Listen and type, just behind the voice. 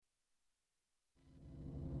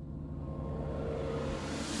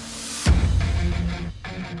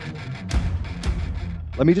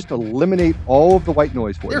Let me just eliminate all of the white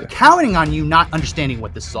noise for They're you. counting on you not understanding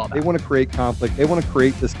what this is all about. They want to create conflict. They want to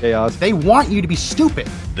create this chaos. They want you to be stupid.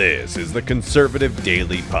 This is the Conservative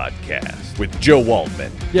Daily Podcast with Joe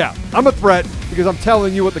Waldman Yeah, I'm a threat because I'm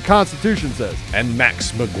telling you what the Constitution says. and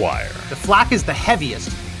Max McGuire. The flak is the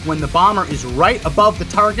heaviest when the bomber is right above the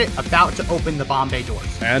target about to open the bomb bay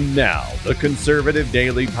doors. And now the Conservative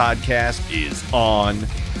Daily Podcast is on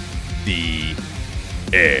the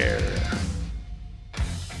air.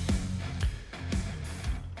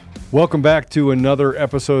 Welcome back to another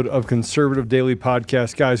episode of Conservative Daily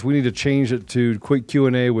Podcast. Guys, we need to change it to quick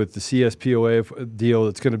Q&A with the CSPOA deal.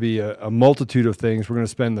 It's going to be a multitude of things. We're going to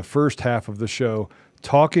spend the first half of the show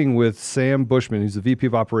talking with Sam Bushman, who's the VP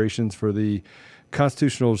of Operations for the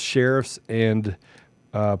Constitutional Sheriffs and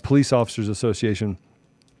Police Officers Association.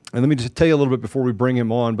 And let me just tell you a little bit before we bring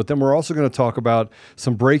him on, but then we're also going to talk about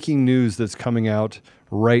some breaking news that's coming out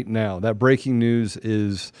right now. That breaking news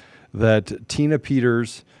is that Tina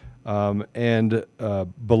Peters and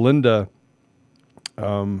Belinda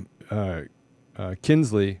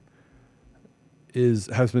Kinsley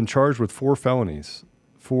has been charged with four felonies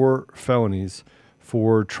for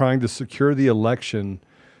trying to secure the election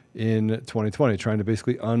in 2020, trying to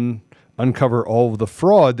basically uncover all of the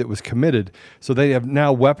fraud that was committed. So they have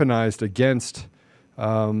now weaponized against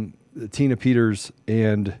Tina Peters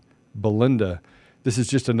and Belinda. This is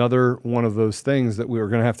just another one of those things that we are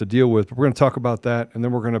going to have to deal with. But we're going to talk about that, and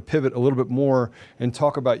then we're going to pivot a little bit more and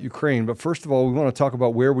talk about Ukraine. But first of all, we want to talk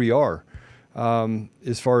about where we are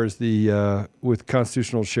as far as the with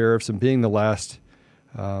constitutional sheriffs and being the last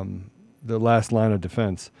line of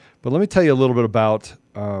defense. But let me tell you a little bit about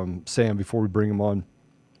Sam before we bring him on.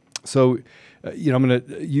 So, I'm going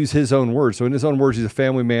to use his own words. So in his own words, he's a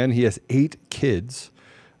family man. He has 8 kids.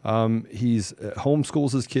 He's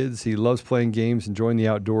homeschools his kids. He loves playing games, enjoying the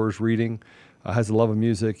outdoors, reading, has a love of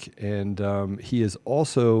music, and he is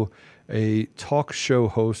also a talk show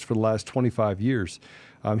host for the last 25 years.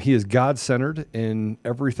 He is God-centered in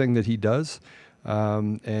everything that he does,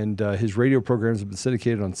 and his radio programs have been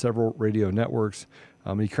syndicated on several radio networks.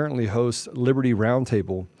 He currently hosts Liberty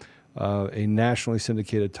Roundtable, a nationally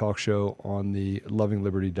syndicated talk show on the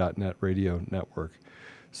lovingliberty.net radio network.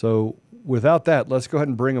 So without that, let's go ahead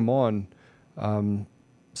and bring him on.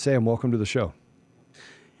 Sam, welcome to the show.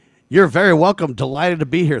 You're very welcome. Delighted to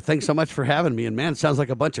be here. Thanks so much for having me. And man, it sounds like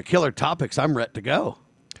a bunch of killer topics. I'm ready to go.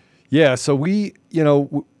 Yeah. So we're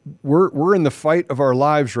in the fight of our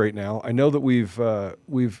lives right now. I know that we've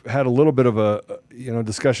had a little bit of a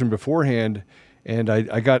discussion beforehand, and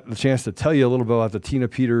I got the chance to tell you a little bit about the Tina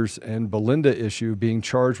Peters and Belinda issue, being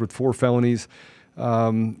charged with 4 felonies.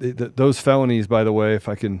 Those felonies, by the way, if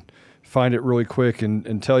I can find it really quick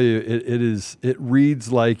and tell you, it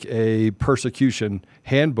reads like a persecution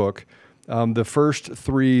handbook. The first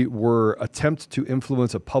 3 were attempt to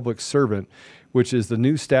influence a public servant, which is the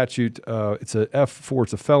new statute. It's a F4,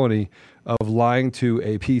 it's a felony of lying to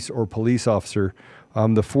a peace or police officer.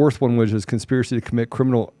 The fourth one, which is conspiracy to commit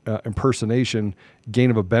criminal impersonation,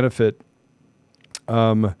 gain of a benefit.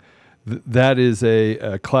 That is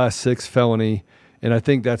a class 6 felony. And I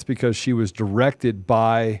think that's because she was directed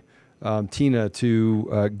by Tina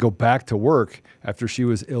to go back to work after she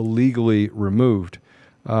was illegally removed.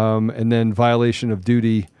 And then violation of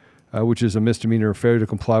duty, which is a misdemeanor, failure to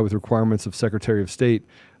comply with requirements of Secretary of State,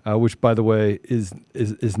 which, by the way, is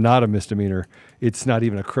not a misdemeanor. It's not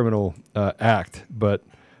even a criminal act, but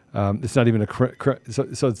it's not even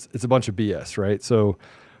so it's a bunch of BS, right? So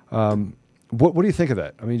what do you think of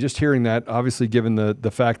that? I mean, just hearing that, obviously, given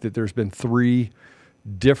the fact that there's been 3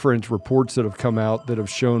 different reports that have come out that have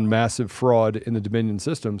shown massive fraud in the Dominion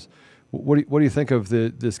systems, what do you think of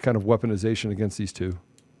this kind of weaponization against these 2?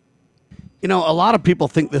 A lot of people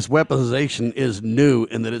think this weaponization is new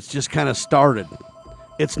and that it's just kind of started.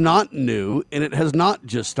 It's not new, and it has not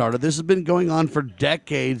just started. This has been going on for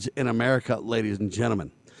decades in America, ladies and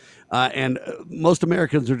gentlemen. And most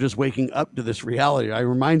Americans are just waking up to this reality. I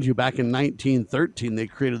remind you, back in 1913, they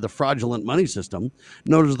created the fraudulent money system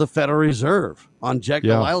known as the Federal Reserve on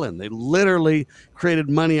Jekyll Island. They literally created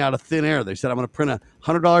money out of thin air. They said, I'm going to print a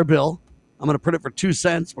 $100 bill. I'm going to print it for 2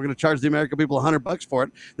 cents. We're going to charge the American people $100 for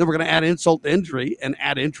it. Then we're going to add insult to injury and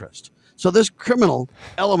add interest. So this criminal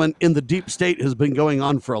element in the deep state has been going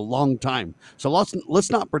on for a long time. So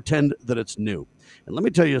let's not pretend that it's new. And let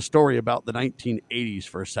me tell you a story about the 1980s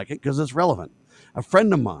for a second, because it's relevant. A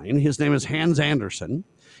friend of mine, his name is Hans Anderson.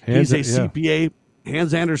 He's a CPA.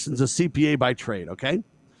 Hans Anderson's a CPA by trade, okay?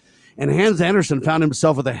 And Hans Anderson found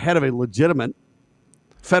himself at the head of a legitimate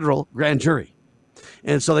federal grand jury.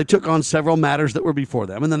 And so they took on several matters that were before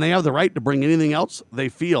them, and then they have the right to bring anything else they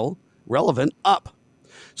feel relevant up.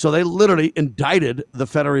 So they literally indicted the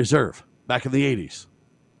Federal Reserve back in the 80s.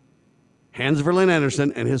 Hans Verlin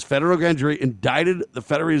Anderson and his federal grand jury indicted the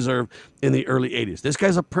Federal Reserve in the early 80s. This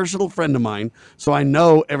guy's a personal friend of mine, so I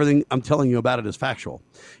know everything I'm telling you about it is factual.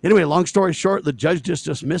 Anyway, long story short, the judge just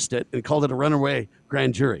dismissed it and called it a runaway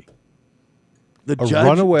grand jury. The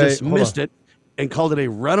judge dismissed it and called it a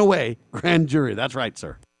runaway grand jury. That's right,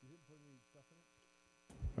 sir.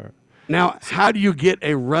 All right. Now, how do you get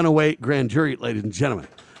a runaway grand jury, ladies and gentlemen?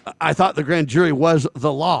 I thought the grand jury was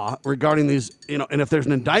the law regarding these, and if there's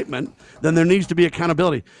an indictment, then there needs to be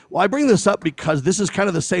accountability. Well, I bring this up because this is kind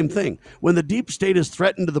of the same thing. When the deep state is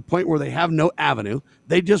threatened to the point where they have no avenue,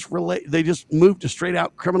 they just move to straight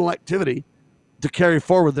out criminal activity to carry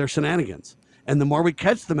forward their shenanigans. And the more we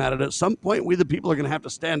catch them at it, at some point, we the people are going to have to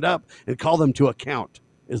stand up and call them to account,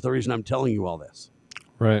 is the reason I'm telling you all this.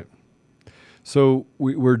 Right. So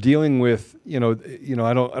we're dealing with, I don't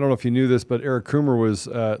know if you knew this, but Eric Coomer was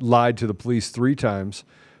lied to the police 3 times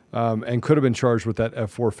and could have been charged with that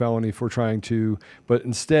F4 felony for but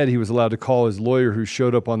instead he was allowed to call his lawyer who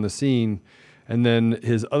showed up on the scene, and then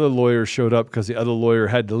his other lawyer showed up because the other lawyer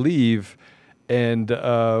had to leave, and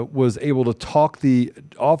was able to talk the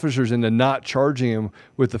officers into not charging him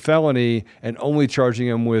with the felony and only charging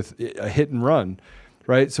him with a hit and run.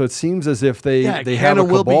 Right, so it seems as if they have a cabal.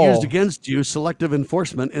 Will be used against you, selective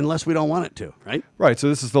enforcement, unless we don't want it to. Right. Right. So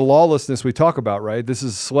this is the lawlessness we talk about. Right. This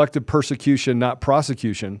is selective persecution, not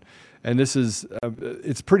prosecution, and this is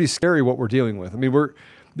it's pretty scary what we're dealing with. I mean,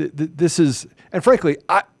 this is, and frankly,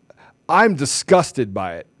 I'm disgusted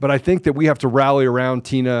by it. But I think that we have to rally around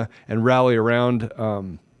Tina and rally around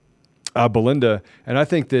Belinda, and I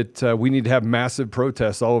think that we need to have massive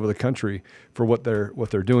protests all over the country for what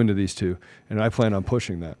they're doing to these two, and I plan on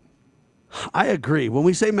pushing that. I agree. When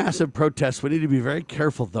we say massive protests, we need to be very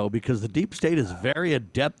careful, though, because the deep state is very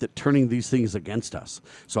adept at turning these things against us.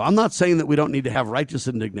 So I'm not saying that we don't need to have righteous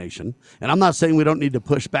indignation, and I'm not saying we don't need to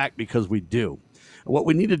push back, because we do. What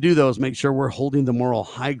we need to do, though, is make sure we're holding the moral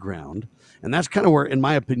high ground. And that's kind of where, in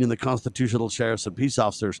my opinion, the Constitutional Sheriffs and Peace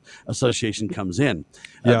Officers Association comes in.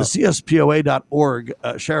 The CSPOA.org,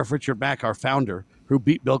 Sheriff Richard Mack, our founder, who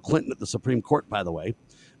beat Bill Clinton at the Supreme Court, by the way,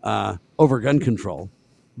 over gun control.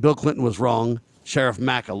 Bill Clinton was wrong. Sheriff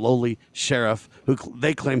Mack, a lowly sheriff who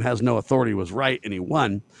they claim has no authority, was right, and he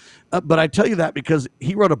won. But I tell you that because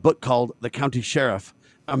he wrote a book called The County Sheriff,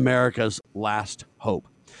 America's Last Hope.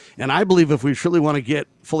 And I believe if we truly want to get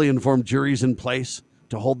fully informed juries in place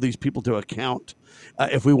to hold these people to account,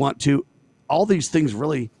 if we want to, all these things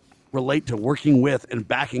really relate to working with and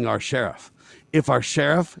backing our sheriff. If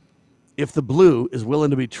the blue is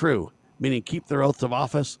willing to be true, meaning keep their oaths of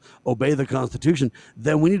office, obey the Constitution,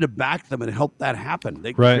 then we need to back them and help that happen.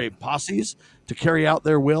 They can create posses to carry out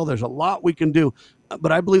their will. There's a lot we can do,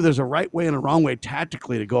 but I believe there's a right way and a wrong way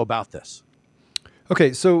tactically to go about this.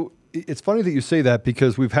 Okay, so it's funny that you say that,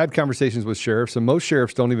 because we've had conversations with sheriffs, and most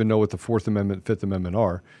sheriffs don't even know what the Fourth Amendment, Fifth Amendment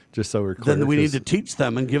are, just so we're clear. Then we need to teach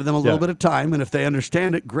them and give them a little bit of time, and if they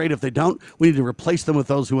understand it, great. If they don't, we need to replace them with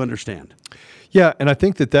those who understand. Yeah, and I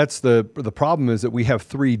think that that's the problem, is that we have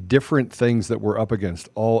 3 different things that we're up against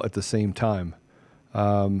all at the same time.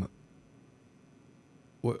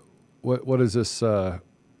 What is this? What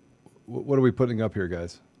are we putting up here,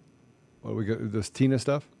 guys? What we got? This Tina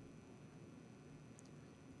stuff?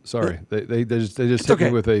 Sorry, they just hit me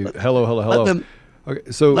with a hello.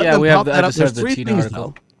 Okay, so we have I just heard the Tina Tina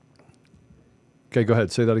article. Okay, go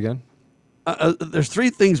ahead. Say that again. There's 3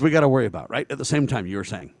 things we got to worry about, right? At the same time, you were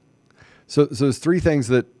saying. So there's 3 things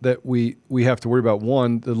that we have to worry about.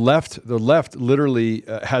 One, the left literally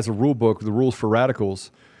has a rule book, the rules for radicals,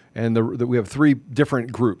 and we have 3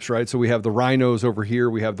 different groups, right? So we have the rhinos over here,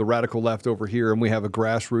 we have the radical left over here, and we have a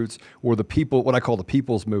grassroots, or the people, what I call the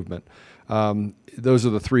people's movement. Those are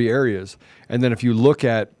the 3 areas. And then if you look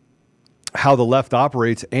at how the left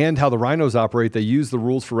operates and how the rhinos operate, they use the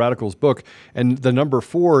Rules for Radicals book. And the number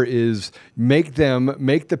 4 is make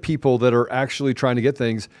the people that are actually trying to get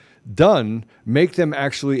things done, make them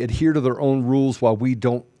actually adhere to their own rules while we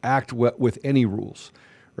don't act with any rules,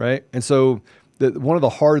 right? And so one of the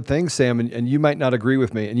hard things, Sam, and you might not agree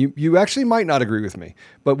with me, and you actually might not agree with me,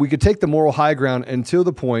 but we could take the moral high ground until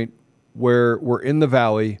the point where we're in the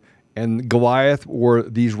valley and Goliath or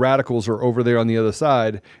these radicals are over there on the other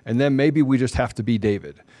side, and then maybe we just have to be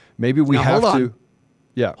David. Maybe we have to.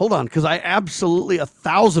 Yeah. Hold on, because I absolutely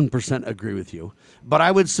 1,000% agree with you. But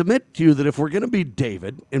I would submit to you that if we're going to be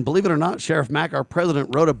David, and believe it or not, Sheriff Mack, our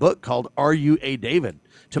president, wrote a book called Are You a David?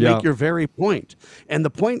 to make your very point. And the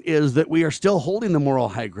point is that we are still holding the moral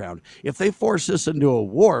high ground. If they force us into a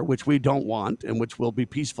war, which we don't want, and which will be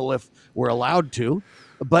peaceful if we're allowed to,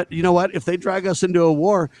 but you know what? If they drag us into a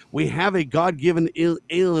war, we have a God-given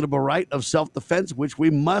inalienable right of self-defense, which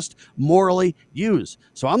we must morally use.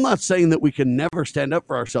 So I'm not saying that we can never stand up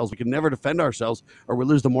for ourselves, we can never defend ourselves, or we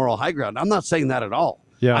lose the moral high ground. I'm not saying that at all.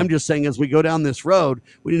 Yeah. I'm just saying as we go down this road,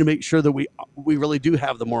 we need to make sure that we really do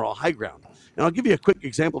have the moral high ground. And I'll give you a quick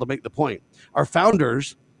example to make the point. Our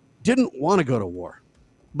founders didn't want to go to war,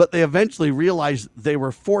 but they eventually realized they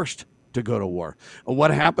were forced to go to war. And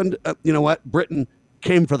what happened? You know what? Britain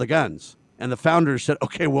came for the guns. And the founders said,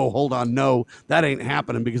 okay, well, hold on. No, that ain't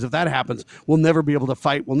happening, because if that happens, we'll never be able to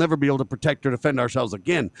fight. We'll never be able to protect or defend ourselves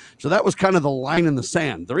again. So that was kind of the line in the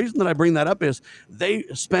sand. The reason that I bring that up is they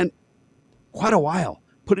spent quite a while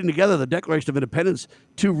putting together the Declaration of Independence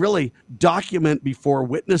to really document before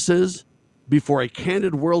witnesses, before a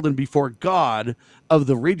candid world, and before God of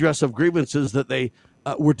the redress of grievances that they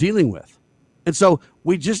were dealing with. And so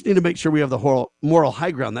we just need to make sure we have the moral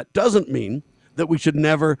high ground. That doesn't mean that we should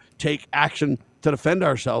never take action to defend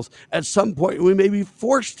ourselves. At some point, we may be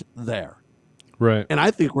forced there. Right. And I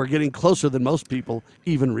think we're getting closer than most people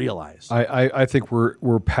even realize. I think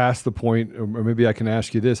we're past the point, or maybe I can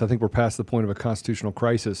ask you this. I think we're past the point of a constitutional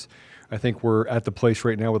crisis. I think we're at the place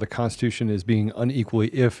right now where the Constitution is being unequally,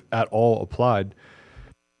 if at all, applied.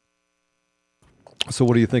 So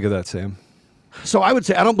what do you think of that, Sam? So I would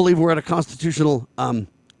say I don't believe we're at a constitutional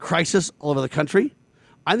crisis all over the country.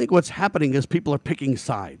 I think what's happening is people are picking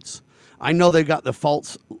sides. I know they've got the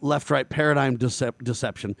false left-right paradigm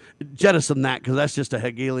deception. Jettison that, because that's just a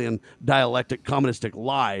Hegelian dialectic communistic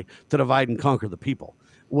lie to divide and conquer the people.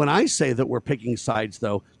 When I say that we're picking sides,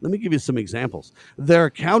 though, let me give you some examples. There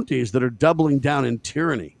are counties that are doubling down in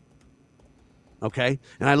tyranny. Okay?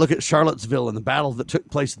 And I look at Charlottesville and the battle that took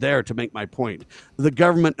place there to make my point. The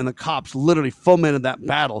government and the cops literally fomented that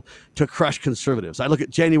battle to crush conservatives. I look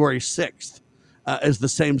at January 6th. As the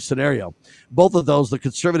same scenario. Both of those, the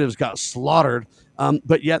conservatives got slaughtered,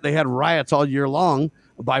 but yet they had riots all year long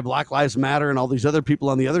by Black Lives Matter and all these other people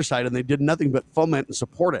on the other side, and they did nothing but foment and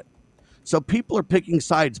support it. So people are picking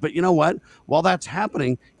sides. But you know what? While that's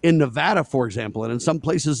happening in Nevada, for example, and in some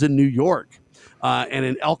places in New York, and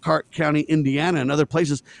in Elkhart County, Indiana, and other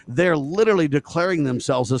places, they're literally declaring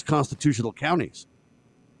themselves as constitutional counties.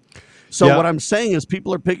 So what I'm saying is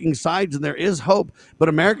people are picking sides, and there is hope, but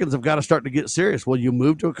Americans have got to start to get serious. Will you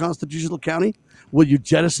move to a constitutional county? Will you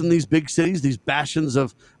jettison these big cities, these bastions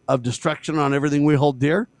of destruction on everything we hold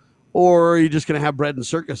dear? Or are you just going to have bread and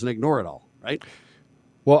circus and ignore it all, right?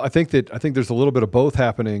 Well, I think there's a little bit of both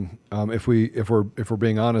happening, if we're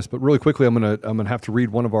being honest. But really quickly, I'm gonna have to read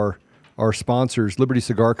one of our sponsors. Liberty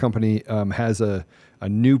Cigar Company has a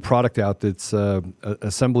new product out that's an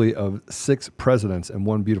assembly of 6 presidents and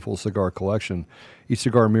one beautiful cigar collection. Each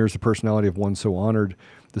cigar mirrors the personality of one so honored.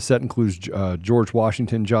 The set includes George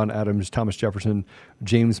Washington, John Adams, Thomas Jefferson,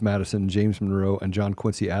 James Madison, James Monroe, and John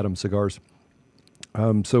Quincy Adams cigars.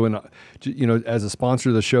 So, as a sponsor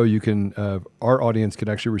of the show, you can our audience can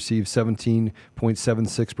actually receive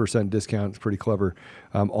 17.76% discount. It's pretty clever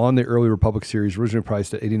on the Early Republic series, originally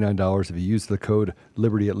priced at $89. If you use the code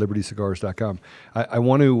Liberty at libertycigars.com, I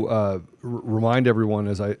want to remind everyone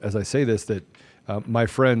as I say this that. My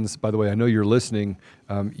friends, by the way, I know you're listening.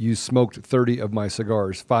 You smoked 30 of my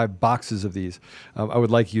cigars, 5 boxes of these. I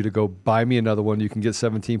would like you to go buy me another one. You can get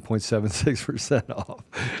 17.76% off,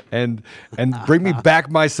 and bring me back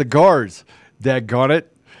my cigars. Daggone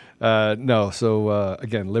it! No. So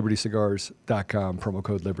again, libertycigars.com, promo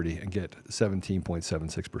code Liberty, and get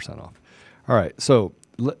 17.76% off. All right. So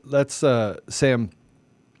let's, Sam.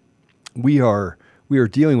 We are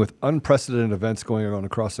dealing with unprecedented events going on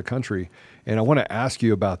across the country. And I want to ask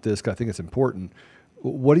you about this because I think it's important.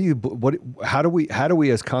 How do we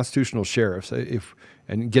as constitutional sheriffs,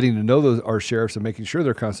 and getting to know our sheriffs and making sure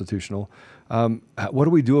they're constitutional, what do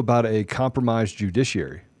we do about a compromised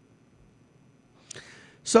judiciary?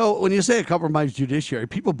 So when you say a compromised judiciary,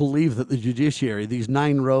 people believe that the judiciary, these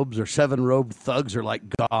 9-robed or 7-robed thugs, are like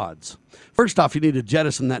gods. First off, you need to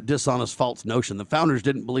jettison that dishonest, false notion. The founders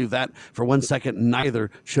didn't believe that for 1 second,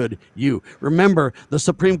 neither should you. Remember, the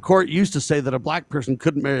Supreme Court used to say that a black person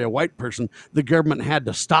couldn't marry a white person. The government had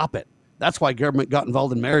to stop it. That's why government got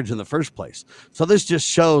involved in marriage in the first place. So this just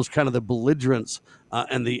shows kind of the belligerence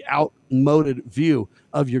and the outmoded view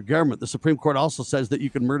of your government. The Supreme Court also says that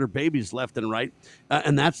you can murder babies left and right,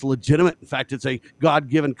 and that's legitimate. In fact, it's a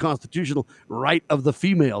God-given constitutional right of the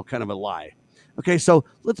female, kind of a lie. Okay, so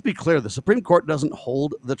let's be clear. The Supreme Court doesn't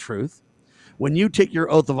hold the truth, When you take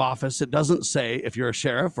your oath of office, it doesn't say, if you're a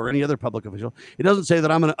sheriff or any other public official, it doesn't say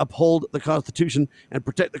that I'm going to uphold the Constitution and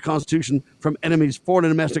protect the Constitution from enemies, foreign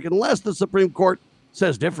and domestic, unless the Supreme Court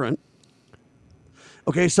says different.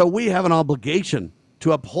 Okay, so we have an obligation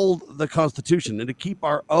to uphold the Constitution and to keep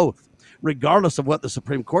our oath, regardless of what the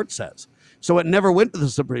Supreme Court says. So it never went to the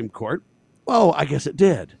Supreme Court. Well, I guess it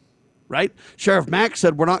did, right? Sheriff Mack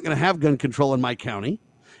said, we're not going to have gun control in my county.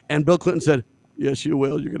 And Bill Clinton said, yes, you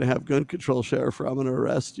will. You're going to have gun control, Sheriff, or I'm going to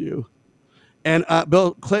arrest you. And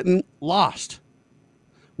Bill Clinton lost.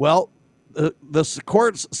 Well, the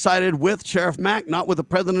courts sided with Sheriff Mack, not with the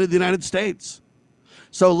President of the United States.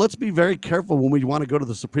 So let's be very careful when we want to go to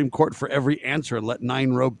the Supreme Court for every answer and let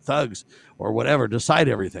 9 robed thugs or whatever decide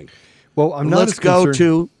everything. Well, I'm not let's as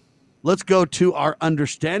concerned. Let's go to our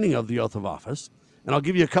understanding of the oath of office, and I'll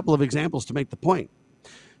give you a couple of examples to make the point.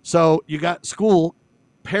 So you got school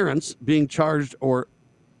parents being charged or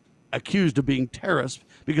accused of being terrorists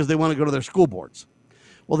because they want to go to their school boards.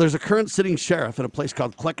 Well, there's a current sitting sheriff in a place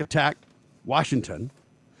called Kleckatak, Washington.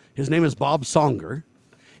 His name is Bob Songer,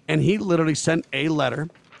 and he literally sent a letter,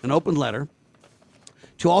 an open letter,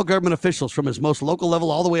 to all government officials from his most local level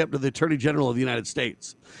all the way up to the Attorney General of the United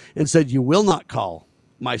States and said, you will not call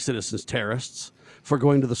my citizens terrorists for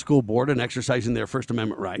going to the school board and exercising their First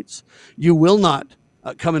Amendment rights. You will not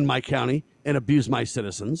come in my county and abuse my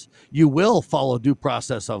citizens. You will follow due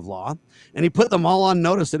process of law. And he put them all on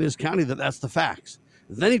notice in his county that that's the facts.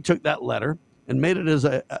 Then he took that letter and made it as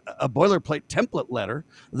a boilerplate template letter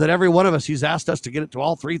that every one of us, he's asked us to get it to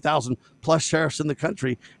all 3,000 plus sheriffs in the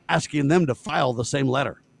country, asking them to file the same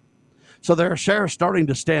letter. So there are sheriffs starting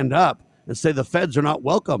to stand up and say the feds are not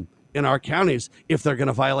welcome in our counties if they're going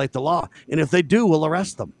to violate the law. And if they do, we'll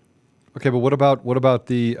arrest them. Okay, but what about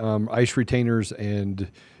the ICE retainers and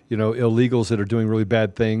illegals that are doing really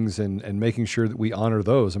bad things and making sure that we honor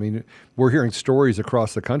those? I mean, we're hearing stories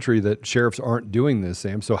across the country that sheriffs aren't doing this,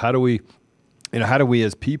 Sam. So how do we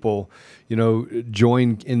as people,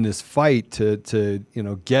 join in this fight to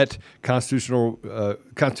get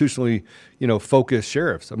constitutionally, focused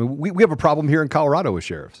sheriffs? I mean, we have a problem here in Colorado with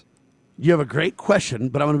sheriffs. You have a great question,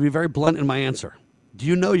 but I'm going to be very blunt in my answer. Do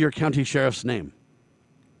you know your county sheriff's name?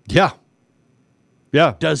 Yeah.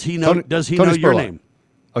 Yeah. Does he know? Does he Tony know your Spurlock. name?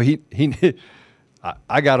 Oh, he.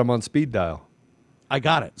 I got him on speed dial. I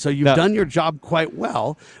got it. So you've done your job quite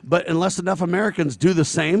well, but unless enough Americans do the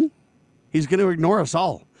same, he's going to ignore us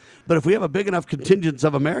all. But if we have a big enough contingent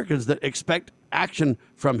of Americans that expect action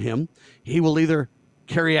from him, he will either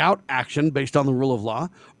carry out action based on the rule of law,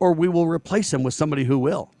 or we will replace him with somebody who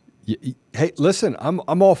will. Hey, listen,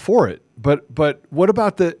 I'm all for it, but what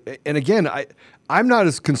about and again, I'm not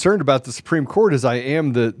as concerned about the Supreme Court as I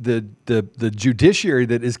am the judiciary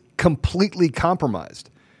that is completely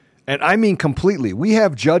compromised. And I mean completely. We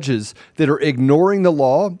have judges that are ignoring the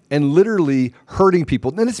law and literally hurting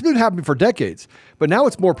people. And it's been happening for decades, but now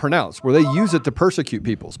it's more pronounced where they use it to persecute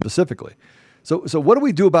people specifically. So what do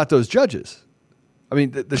we do about those judges? I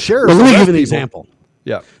mean, the sheriff. Well, let me give you an example.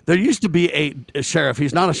 Yeah. There used to be a sheriff.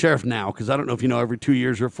 He's not a sheriff now because I don't know if you know, every 2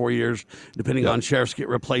 years or 4 years, depending on sheriffs get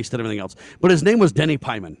replaced and everything else. But his name was Denny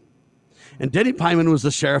Pyman. And Denny Pyman was the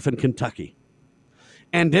sheriff in Kentucky.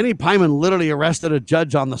 And Denny Pyman literally arrested a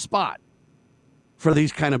judge on the spot for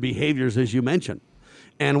these kind of behaviors, as you mentioned.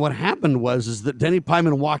 And what happened was that Denny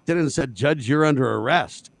Pyman walked in and said, "Judge, you're under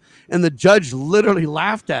arrest." And the judge literally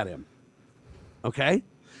laughed at him. Okay?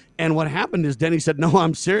 And what happened is Denny said, "No,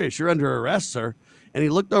 I'm serious. You're under arrest, sir." And he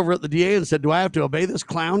looked over at the DA and said, "Do I have to obey this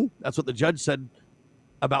clown?" That's what the judge said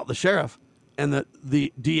about the sheriff. And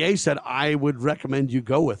the DA said, "I would recommend you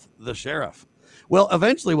go with the sheriff." Well,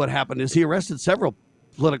 eventually what happened is he arrested several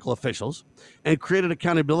political officials and created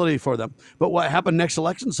accountability for them. But what happened next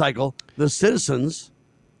election cycle, the citizens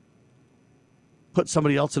put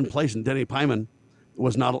somebody else in place, and Denny Pyman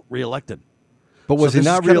was not reelected. But was he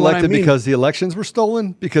not reelected because the elections were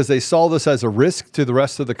stolen? Because they saw this as a risk to the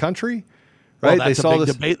rest of the country? Right? Well, that's a big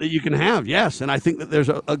debate that you can have, yes. And I think that there's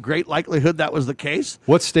a great likelihood that was the case.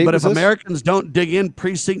 What state But was if this? Americans don't dig in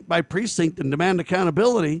precinct by precinct and demand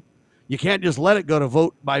accountability, you can't just let it go to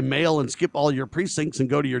vote by mail and skip all your precincts and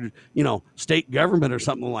go to your, state government or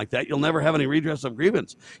something like that. You'll never have any redress of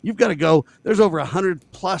grievance. You've got to go. There's over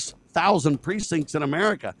 100,000+ precincts in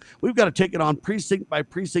America. We've got to take it on precinct by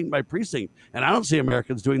precinct by precinct. And I don't see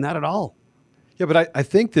Americans doing that at all. Yeah, but I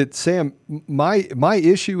think that, Sam, my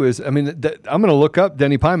issue is, I'm going to look up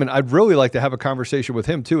Denny Pyman. I'd really like to have a conversation with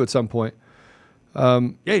him, too, at some point. Yeah,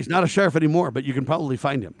 he's not a sheriff anymore, but you can probably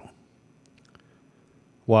find him.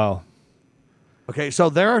 Wow. Okay, so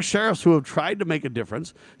there are sheriffs who have tried to make a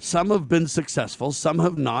difference. Some have been successful, some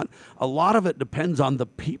have not. A lot of it depends on the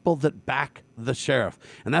people that back the sheriff.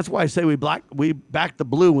 And that's why I say we back the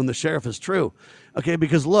blue when the sheriff is true. Okay,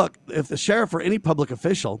 because look, if the sheriff or any public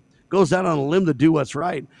official goes out on a limb to do what's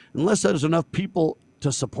right, unless there's enough people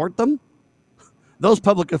to support them, those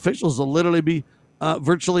public officials will literally be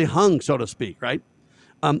virtually hung, so to speak, right?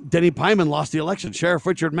 Denny Pyman lost the election. Sheriff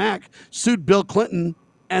Richard Mack sued Bill Clinton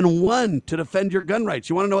and won to defend your gun rights.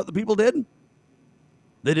 You want to know what the people did?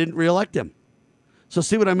 They didn't reelect him. So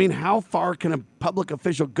see what I mean? How far can a public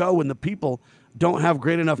official go when the people don't have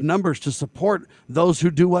great enough numbers to support those who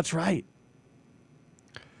do what's right?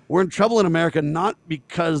 We're in trouble in America not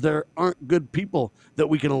because there aren't good people that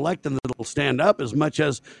we can elect and that'll stand up, as much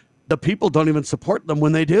as the people don't even support them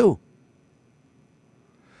when they do.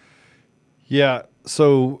 Yeah.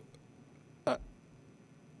 So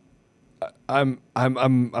I'm by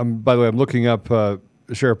the way, I'm looking up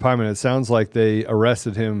Sheriff Pyman. It sounds like they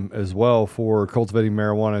arrested him as well for cultivating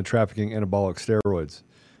marijuana and trafficking anabolic steroids.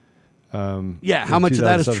 Yeah, how much of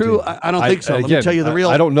that is true? I don't think so. Let me tell you the real.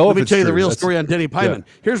 I don't know. Let me if it's tell you true. the real That's, story on Denny Pyman.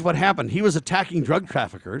 Yeah. Here's what happened. He was attacking drug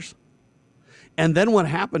traffickers, and then what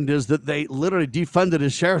happened is that they literally defunded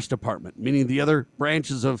his sheriff's department, meaning the other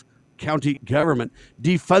branches of county government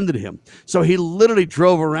defunded him. So he literally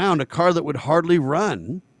drove around a car that would hardly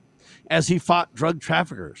run as he fought drug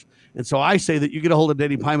traffickers. And so I say that you get a hold of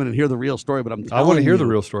Denny Pyman and hear the real story. But I want to hear the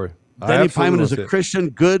real story. Denny Pyman is a Christian,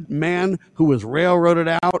 good man who was railroaded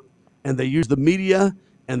out, and they used the media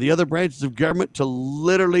and the other branches of government to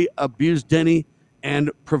literally abuse Denny and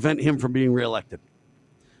prevent him from being reelected.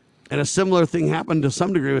 And a similar thing happened to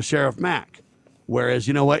some degree with Sheriff Mack. Whereas,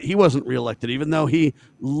 you know what? He wasn't reelected, even though he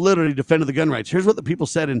literally defended the gun rights. Here's what the people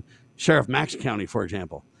said in Sheriff Mack's county, for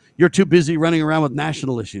example. You're too busy running around with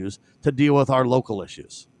national issues to deal with our local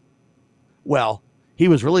issues. Well, he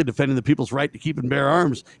was really defending the people's right to keep and bear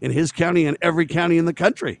arms in his county and every county in the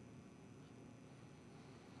country.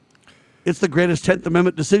 It's the greatest 10th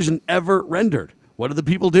Amendment decision ever rendered. What did the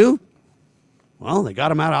people do? Well, they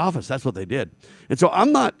got him out of office. That's what they did. And so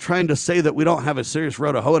I'm not trying to say that we don't have a serious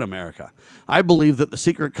road to hoe in America. I believe that the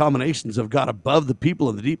secret combinations have got above the people,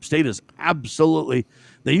 and the deep state is absolutely,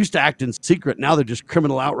 they used to act in secret. Now they're just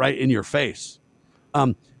criminal outright in your face.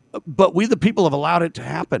 But we, the people, have allowed it to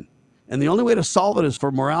happen. And the only way to solve it is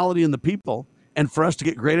for morality in the people and for us to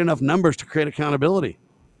get great enough numbers to create accountability.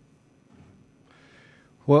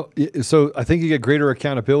 Well, so I think you get greater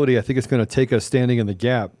accountability. I think it's going to take us standing in the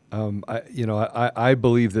gap. I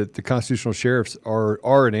believe that the constitutional sheriffs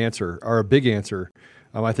are an answer, are a big answer.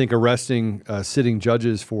 I think arresting sitting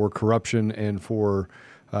judges for corruption and for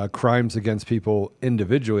crimes against people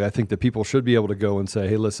individually, I think that people should be able to go and say,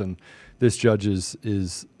 "Hey, listen, this judge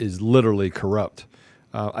is literally corrupt."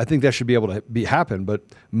 I think that should be able to happen, but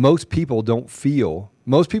most people don't feel.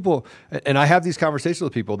 Most people, and I have these conversations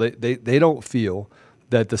with people. They don't feel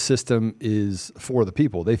that the system is for the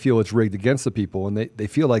people. They feel it's rigged against the people, and they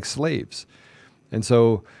feel like slaves. And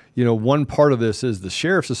so, one part of this is the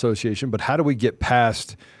Sheriff's Association, but how do we get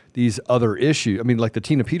past these other issues? I mean, like the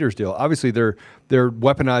Tina Peters deal. Obviously, they're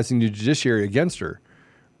weaponizing the judiciary against her.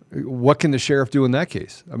 What can the sheriff do in that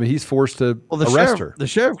case? I mean, he's forced to arrest her. The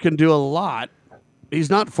sheriff can do a lot. He's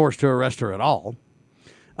not forced to arrest her at all.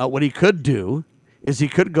 What he could do is he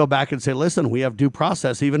could go back and say, listen, we have due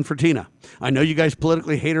process even for Tina. I know you guys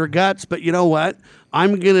politically hate her guts, but you know what?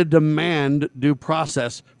 I'm going to demand due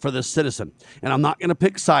process for this citizen. And I'm not going to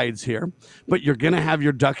pick sides here, but you're going to have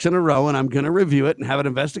your ducks in a row, and I'm going to review it and have an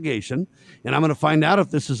investigation. And I'm going to find out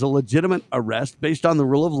if this is a legitimate arrest based on the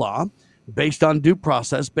rule of law, based on due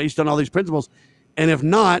process, based on all these principles. And if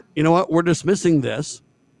not, you know what? We're dismissing this.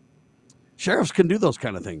 Sheriffs can do those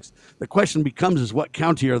kind of things. The question becomes is what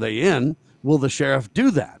county are they in? Will the sheriff do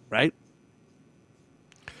that, right?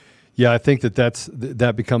 Yeah, I think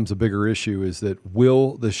that becomes a bigger issue, is that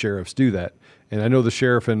will the sheriffs do that? And I know the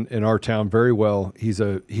sheriff in our town very well. He's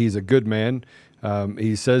a good man.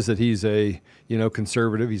 He says that he's a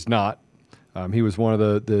conservative. He's not. He was one of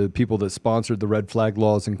the people that sponsored the red flag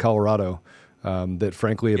laws in Colorado that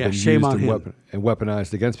frankly have been used and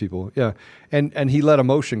weaponized against people. Yeah, and he let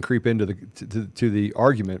emotion creep into the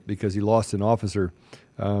argument because he lost an officer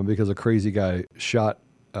because a crazy guy shot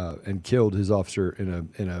and killed his officer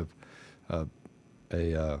in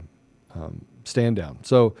a stand down.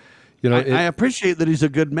 So, I appreciate that he's a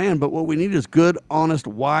good man, but what we need is good, honest,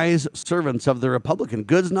 wise servants of the Republican.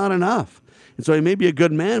 Good's not enough. And so he may be a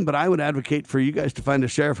good man, but I would advocate for you guys to find a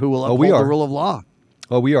sheriff who will uphold the rule of law.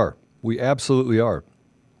 Oh, we are. We absolutely are.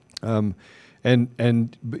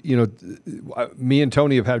 And me and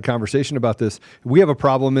Tony have had a conversation about this. We have a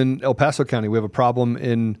problem in El Paso County. We have a problem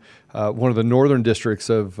in one of the northern districts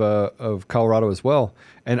of Colorado as well.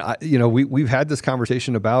 And we've had this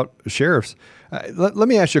conversation about sheriffs. Let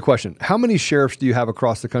me ask you a question. How many sheriffs do you have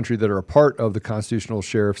across the country that are a part of the Constitutional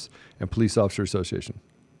Sheriffs and Police Officer Association?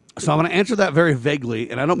 So I'm going to answer that very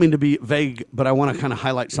vaguely, and I don't mean to be vague, but I want to kind of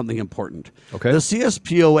highlight something important. Okay. The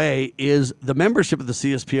CSPOA the membership of the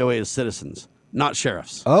CSPOA is citizens, not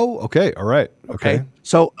sheriffs. Oh, okay. All right. Okay.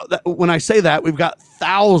 So when I say that, we've got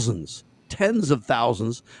thousands, tens of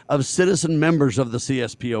thousands of citizen members of the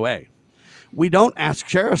CSPOA. We don't ask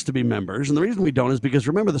sheriffs to be members, and the reason we don't is because,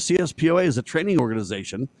 remember, the CSPOA is a training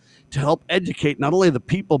organization to help educate not only the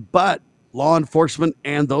people, but law enforcement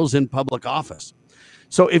and those in public office.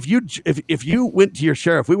 So if you went to your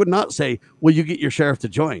sheriff, we would not say, will you get your sheriff to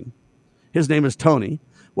join? His name is Tony.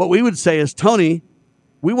 What we would say is, Tony,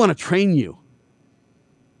 we want to train you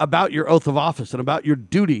about your oath of office and about your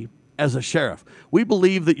duty as a sheriff. We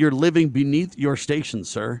believe that you're living beneath your station,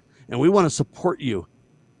 sir, and we want to support you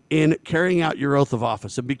in carrying out your oath of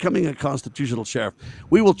office and becoming a constitutional sheriff.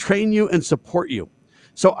 We will train you and support you.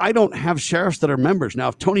 So I don't have sheriffs that are members. Now,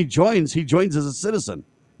 if Tony joins, he joins as a citizen,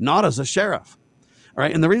 not as a sheriff. All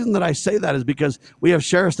right. And the reason that I say that is because we have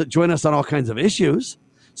sheriffs that join us on all kinds of issues.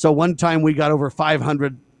 So one time we got over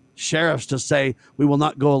 500 sheriffs to say we will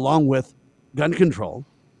not go along with gun control,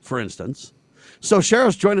 for instance. So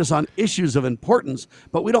sheriffs join us on issues of importance,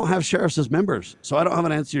 but we don't have sheriffs as members. So I don't have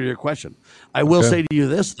an answer to your question. I will say to you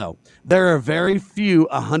this, though. There are very few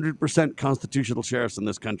 100% constitutional sheriffs in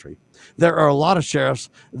this country. There are a lot of sheriffs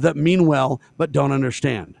that mean well, but don't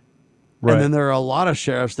understand. Right. And then there are a lot of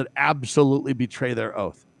sheriffs that absolutely betray their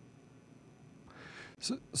oath.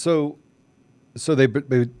 So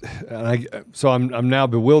I'm now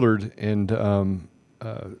bewildered and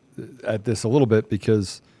at this a little bit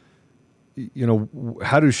because,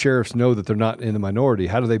 how do sheriffs know that they're not in the minority?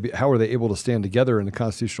 How are they able to stand together in the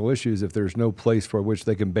constitutional issues if there's no place for which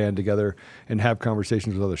they can band together and have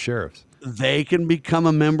conversations with other sheriffs? They can become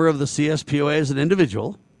a member of the CSPOA as an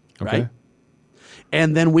individual, right?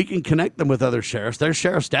 And then we can connect them with other sheriffs. There's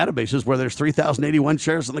sheriffs' databases where there's 3,081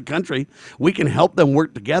 sheriffs in the country. We can help them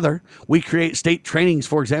work together. We create state trainings.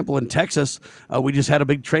 For example, in Texas, we just had a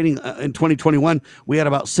big training in 2021. We had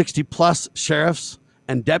about 60 plus sheriffs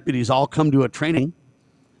and deputies all come to a training.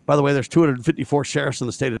 By the way, there's 254 sheriffs in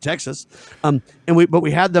the state of Texas. But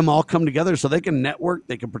we had them all come together so they can network,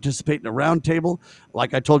 they can participate in a roundtable.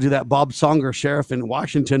 Like I told you, that Bob Songer sheriff in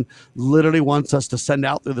Washington literally wants us to send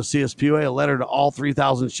out through the CSPOA a letter to all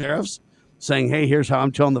 3,000 sheriffs saying, hey, here's how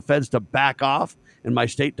I'm telling the feds to back off in my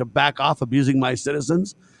state, to back off abusing my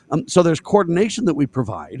citizens. So there's coordination that we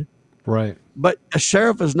provide. Right. But a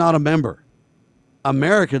sheriff is not a member.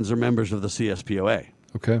 Americans are members of the CSPOA.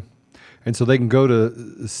 Okay. And so they can go to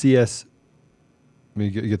CSPOA.org.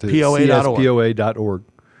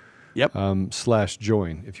 Yep.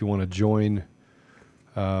 /join if you want to join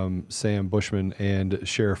Sam Bushman and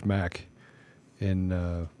Sheriff Mack in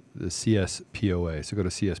the CSPOA. So go to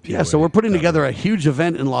CSPOA. Yeah, so we're putting together a huge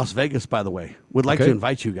event in Las Vegas, by the way. We'd like to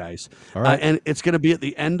invite you guys. All right. And it's going to be at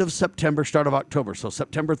the end of September, start of October. So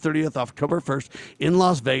September 30th, October 1st in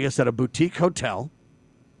Las Vegas at a boutique hotel.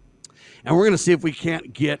 And we're going to see if we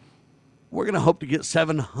can't we're going to hope to get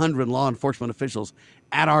 700 law enforcement officials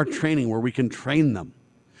at our training where we can train them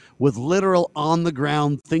with literal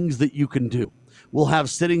on-the-ground things that you can do. We'll have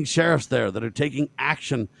sitting sheriffs there that are taking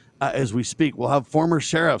action as we speak. We'll have former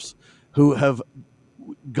sheriffs who have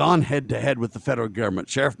gone head-to-head with the federal government,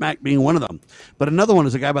 Sheriff Mack being one of them. But another one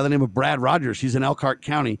is a guy by the name of Brad Rogers. He's in Elkhart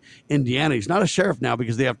County, Indiana. He's not a sheriff now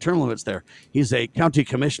because they have term limits there. He's a county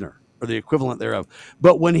commissioner, or the equivalent thereof.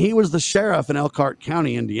 But when he was the sheriff in Elkhart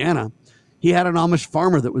County, Indiana, he had an Amish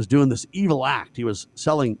farmer that was doing this evil act. He was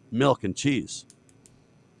selling milk and cheese.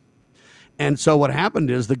 And so what happened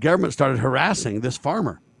is the government started harassing this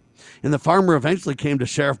farmer. And the farmer eventually came to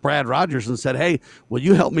Sheriff Brad Rogers and said, hey, will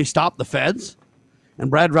you help me stop the feds? And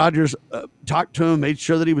Brad Rogers talked to him, made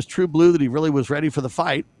sure that he was true blue, that he really was ready for the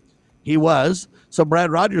fight. He was. So Brad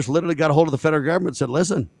Rogers literally got a hold of the federal government and said,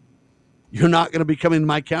 listen, you're not going to be coming to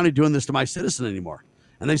my county doing this to my citizen anymore.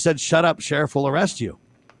 And they said, shut up, Sheriff, we'll arrest you.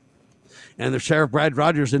 And the Sheriff Brad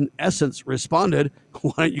Rogers, in essence, responded,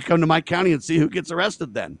 why don't you come to my county and see who gets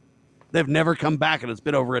arrested then? They've never come back, and it's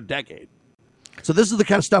been over a decade. So this is the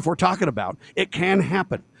kind of stuff we're talking about. It can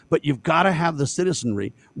happen, but you've got to have the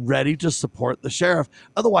citizenry ready to support the sheriff.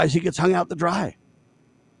 Otherwise, he gets hung out to dry.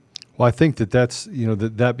 Well, I think that's,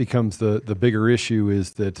 that becomes the bigger issue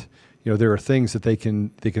is that, there are things that they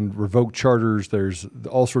can revoke charters. There's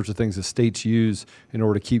all sorts of things that states use in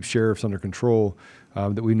order to keep sheriffs under control.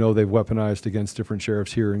 That we know they've weaponized against different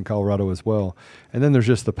sheriffs here in Colorado as well. And then there's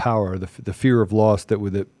just the power, the fear of loss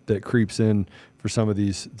that creeps in for some of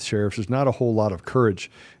these sheriffs. There's not a whole lot of courage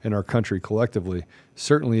in our country collectively.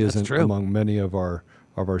 Certainly isn't among many of our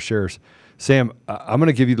sheriffs. Sam, I'm going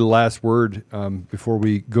to give you the last word before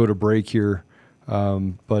we go to break here.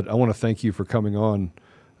 But I want to thank you for coming on.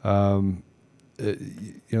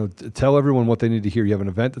 Tell everyone what they need to hear. You have an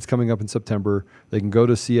event that's coming up in September. They can go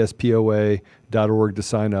to cspoa.org to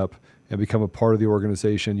sign up and become a part of the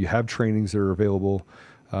organization. You have trainings that are available.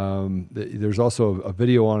 There's also a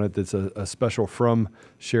video on it that's a special from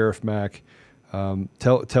Sheriff Mack.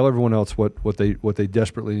 Tell everyone else what they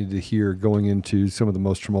desperately need to hear going into some of the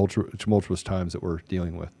most tumultuous times that we're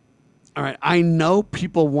dealing with. All right. I know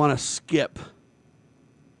people want to skip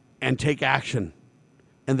and take action,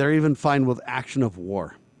 and they're even fine with action of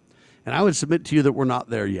war. And I would submit to you that we're not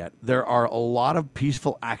there yet. There are a lot of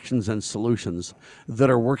peaceful actions and solutions that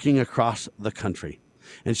are working across the country.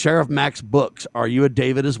 And Sheriff Mack's books, Are You a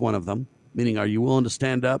David, is one of them, meaning are you willing to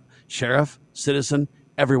stand up? Sheriff, citizen,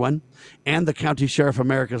 everyone. And The County Sheriff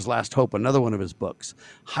America's Last Hope, another one of his books,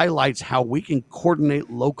 highlights how we can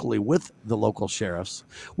coordinate locally with the local sheriffs.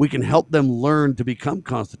 We can help them learn to become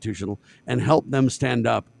constitutional and help them stand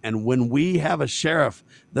up. And when we have a sheriff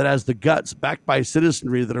that has the guts backed by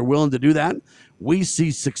citizenry that are willing to do that, we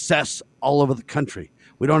see success all over the country.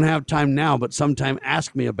 We don't have time now, but sometime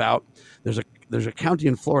ask me about, there's a county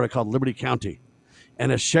in Florida called Liberty County,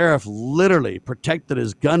 and a sheriff literally protected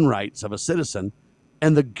his gun rights of a citizen,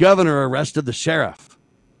 and the governor arrested the sheriff.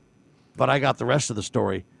 But I got the rest of the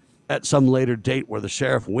story at some later date where the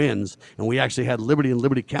sheriff wins, and we actually had Liberty in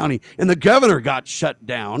Liberty County, and the governor got shut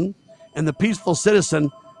down, and the peaceful citizen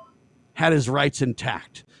had his rights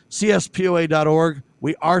intact. CSPOA.org,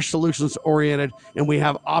 we are solutions-oriented, and we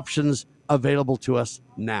have options available to us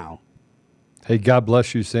now. Hey, God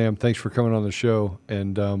bless you, Sam. Thanks for coming on the show.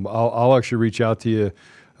 And I'll actually reach out to you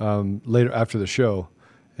later after the show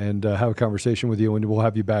and have a conversation with you, and we'll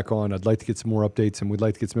have you back on. I'd like to get some more updates, and we'd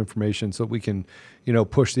like to get some information so we can,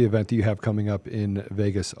 push the event that you have coming up in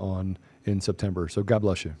Vegas in September. So God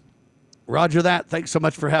bless you. Roger that. Thanks so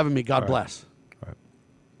much for having me. God bless. All right.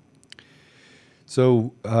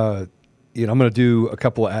 So, I'm going to do a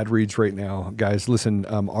couple of ad reads right now. Guys, listen,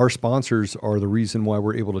 our sponsors are the reason why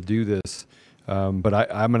we're able to do this. But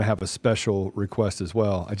I'm going to have a special request as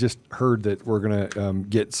well. I just heard that we're going to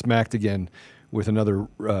get smacked again with another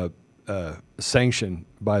sanction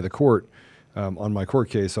by the court on my court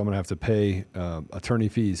case. So I'm going to have to pay attorney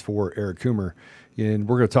fees for Eric Coomer. And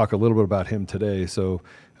we're going to talk a little bit about him today. So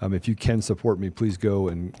if you can support me, please go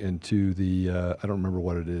into the, I don't remember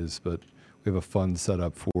what it is, but we have a fund set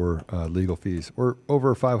up for legal fees. We're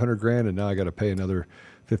over $500,000, and now I got to pay another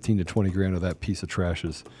 $15,000 to $20,000 of that piece of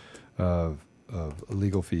trash's of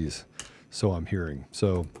legal fees. So I'm hearing.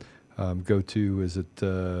 So go to, is it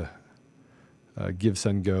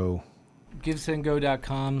GiveSendGo?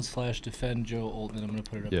 GiveSendGo.com/defend Joe Oltmann. I'm going to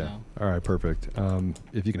put it up now. All right, perfect.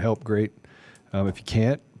 If you can help, great. If you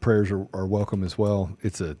can't, prayers are welcome as well.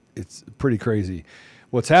 It's pretty crazy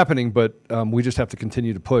what's happening, but we just have to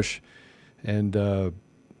continue to push. And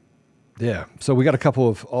so we got a couple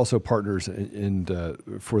of also partners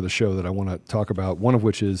for the show that I want to talk about. One of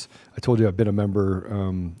which is, I told you I've been a member.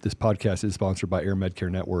 This podcast is sponsored by Air Medcare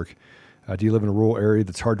Network. Do you live in a rural area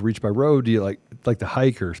that's hard to reach by road? Do you like to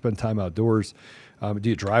hike or spend time outdoors? Do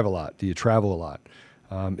you drive a lot? Do you travel a lot?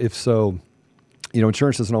 If so,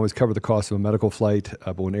 insurance doesn't always cover the cost of a medical flight,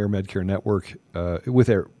 but when Air Medcare Network, with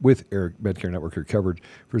Air Medcare Network, you're covered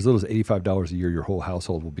for as little as $85 a year. Your whole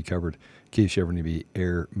household will be covered in case you ever need to be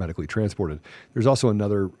air medically transported. There's also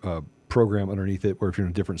another program underneath it where if you're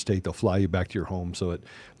in a different state, they'll fly you back to your home, so it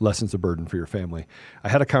lessens the burden for your family. I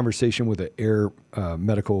had a conversation with an air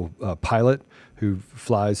medical pilot who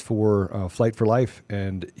flies for Flight for Life,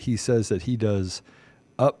 and he says that he does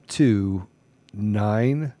up to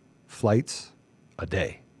 9 flights a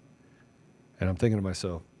day. And I'm thinking to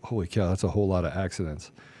myself, holy cow, that's a whole lot of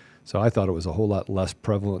accidents. So I thought it was a whole lot less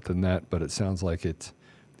prevalent than that, but it sounds like it's,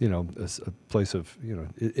 a place of,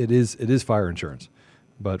 it is fire insurance.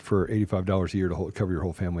 But for $85 a year to cover your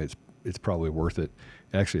whole family, it's probably worth it.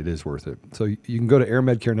 Actually, it is worth it. So you can go to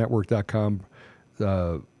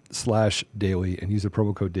airmedcarenetwork.com/daily and use the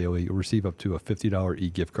promo code daily. You'll receive up to a $50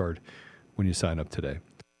 e-gift card when you sign up today.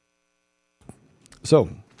 So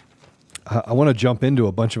I want to jump into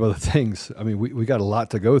a bunch of other things. I mean, we got a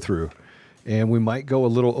lot to go through, and we might go a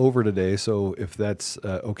little over today. So if that's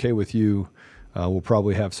okay with you, we'll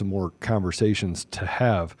probably have some more conversations to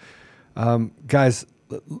have. Guys,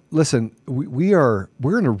 listen,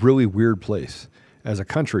 we're in a really weird place as a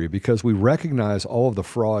country because we recognize all of the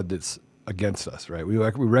fraud that's against us, right? We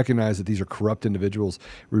recognize that these are corrupt individuals.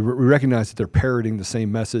 We recognize that they're parroting the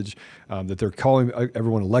same message, that they're calling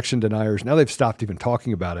everyone election deniers. Now they've stopped even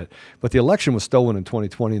talking about it. But the election was stolen in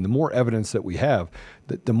 2020, and the more evidence that we have,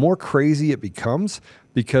 the more crazy it becomes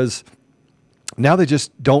because now they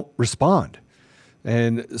just don't respond.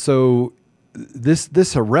 And so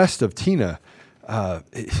this arrest of Tina,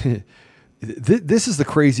 this is the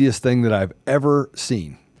craziest thing that I've ever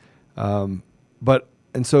seen.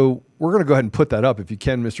 And so we're going to go ahead and put that up. If you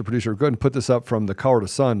can, Mr. Producer, go ahead and put this up from the Colorado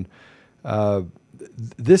Sun.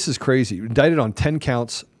 This is crazy. Indicted on 10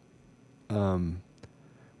 counts, embattled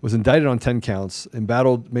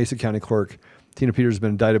Mesa County clerk. Tina Peters has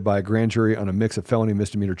been indicted by a grand jury on a mix of felony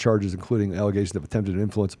misdemeanor charges, including allegations of attempted to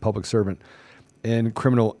influence a public servant and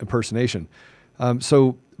criminal impersonation.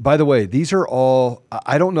 So, by the way, these are all,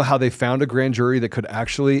 I don't know how they found a grand jury that could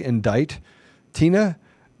actually indict Tina,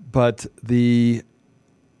 but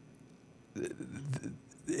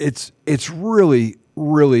it's really,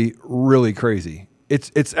 really, really crazy.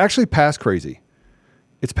 It's actually past crazy.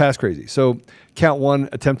 It's past crazy. So count 1,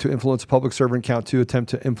 attempt to influence a public servant. Count 2,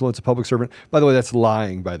 attempt to influence a public servant. By the way, that's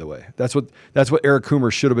lying, by the way. That's what Eric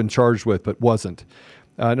Coomer should have been charged with, but wasn't.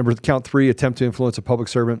 Count 3, attempt to influence a public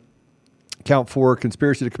servant. Count 4,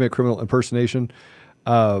 conspiracy to commit criminal impersonation,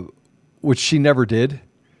 which she never did.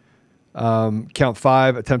 Count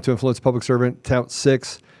 5, attempt to influence a public servant. Count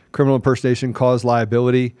 6, criminal impersonation, cause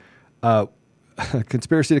liability.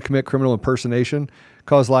 Conspiracy to commit criminal impersonation,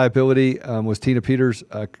 cause liability was Tina Peters.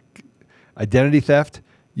 Identity theft,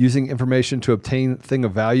 using information to obtain thing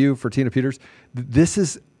of value for Tina Peters. This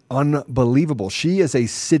is unbelievable. She is a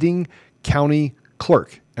sitting county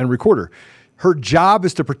clerk and recorder. Her job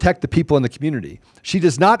is to protect the people in the community. She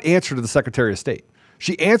does not answer to the Secretary of State.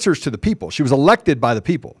 She answers to the people. She was elected by the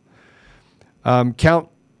people. Count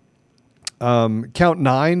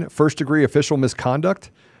 9, first-degree official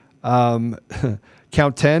misconduct.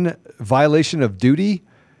 Count 10, violation of duty.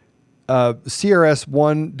 CRS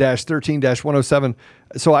 1-13-107.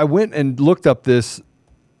 So I went and looked up this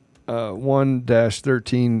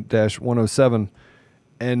 1-13-107,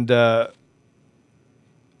 and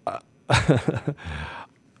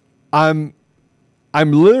I'm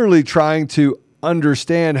literally trying to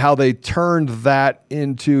understand how they turned that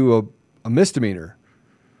into a misdemeanor,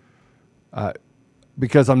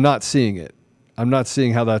 because I'm not seeing it. I'm not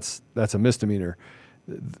seeing how that's a misdemeanor.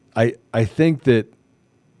 I think that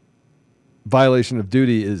violation of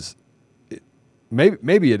duty is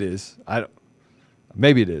maybe it is.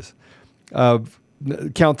 Maybe it is.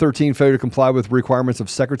 Count 13, failure to comply with requirements of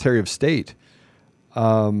Secretary of State.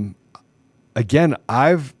 Again,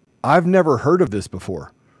 I've never heard of this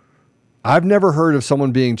before. I've never heard of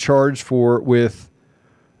someone being charged with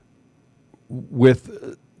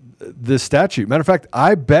this statute. Matter of fact,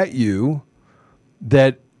 I bet you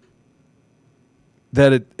that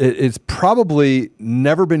it's probably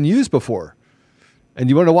never been used before. And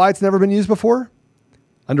you want to know why it's never been used before?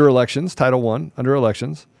 Under elections, Title I, under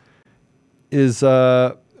elections, is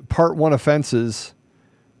Part 1 offenses.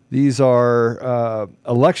 These are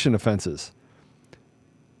election offenses.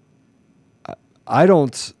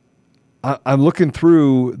 I'm looking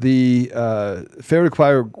through the failure to comply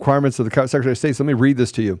requirements of the Secretary of State. So let me read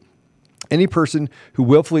this to you. Any person who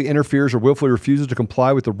willfully interferes or willfully refuses to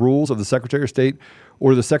comply with the rules of the Secretary of State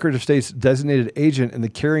or the Secretary of State's designated agent in the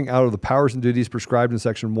carrying out of the powers and duties prescribed in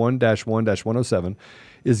Section 1-1-107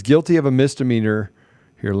 is guilty of a misdemeanor.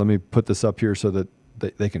 Here, let me put this up here so that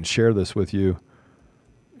they can share this with you.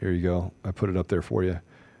 Here you go. I put it up there for you.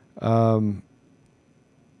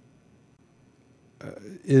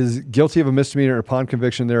 Is guilty of a misdemeanor upon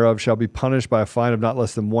conviction thereof shall be punished by a fine of not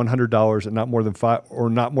less than $100 and not more than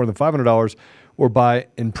 $500, or by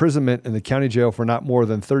imprisonment in the county jail for not more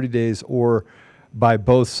than 30 days, or by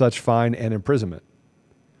both such fine and imprisonment.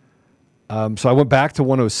 So I went back to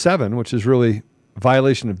 107, which is really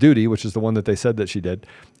violation of duty, which is the one that they said that she did.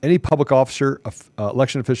 Any public officer,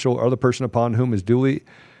 election official, or other person upon whom is duty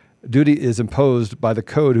is imposed by the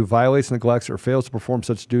code who violates, neglects, or fails to perform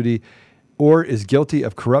such duty, or is guilty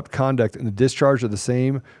of corrupt conduct in the discharge of the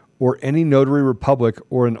same, or any notary republic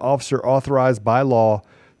or an officer authorized by law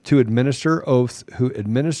to administer oaths, who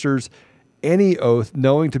administers any oath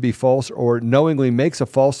knowing to be false or knowingly makes a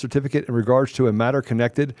false certificate in regards to a matter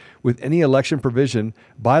connected with any election provision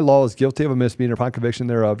by law, is guilty of a misdemeanor upon conviction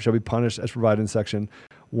thereof, shall be punished as provided in Section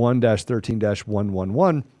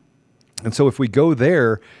 1-13-111. And so if we go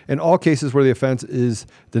there, in all cases where the offense is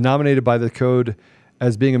denominated by the code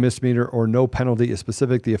as being a misdemeanor, or no penalty is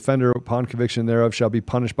specific. The offender, upon conviction thereof, shall be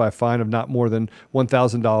punished by a fine of not more than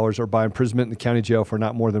 $1,000 or by imprisonment in the county jail for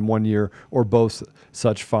not more than 1 year, or both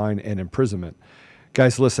such fine and imprisonment.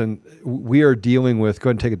 Guys, listen, we are dealing with, go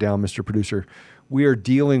ahead and take it down, Mr. Producer. We are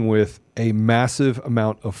dealing with a massive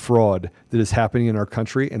amount of fraud that is happening in our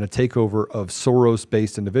country and a takeover of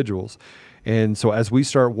Soros-based individuals. And so as we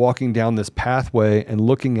start walking down this pathway and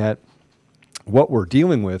looking at what we're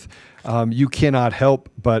dealing with, you cannot help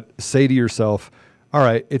but say to yourself, all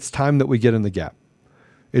right, it's time that we get in the gap.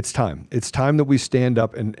 It's time. It's time that we stand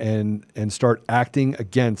up and start acting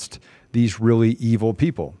against these really evil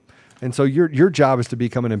people. And so your job is to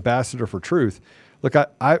become an ambassador for truth. Look,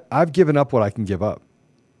 I've given up what I can give up.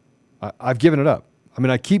 I've given it up. I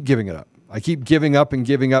mean, I keep giving it up. I keep giving up and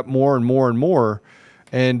giving up more and more and more.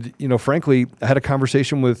 And, frankly, I had a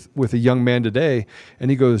conversation with a young man today,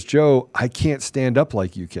 and he goes, Joe, I can't stand up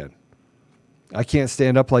like you can. I can't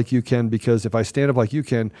stand up like you can, because if I stand up like you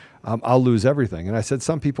can, I'll lose everything. And I said,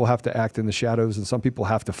 some people have to act in the shadows, and some people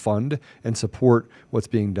have to fund and support what's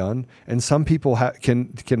being done. And some people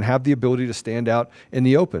can have the ability to stand out in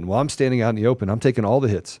the open. Well, I'm standing out in the open. I'm taking all the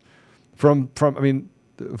hits from the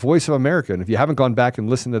Voice of America. And if you haven't gone back and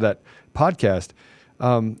listened to that podcast,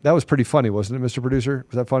 that was pretty funny, wasn't it, Mr. Producer?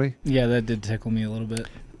 Was that funny? Yeah, that did tickle me a little bit.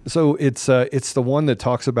 So it's the one that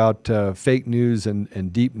talks about fake news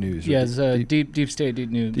and deep news. Yeah, it's deep state, deep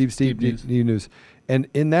news. Deep news. And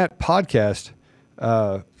in that podcast,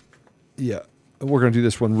 we're going to do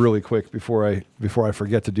this one really quick before I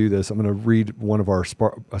forget to do this. I'm going to read one of our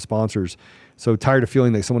sponsors. So tired of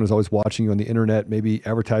feeling like someone is always watching you on the internet. Maybe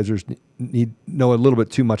advertisers know a little bit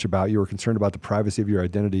too much about you, or concerned about the privacy of your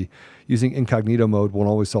identity. Using incognito mode won't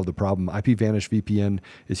always solve the problem. IPVanish VPN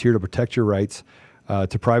is here to protect your rights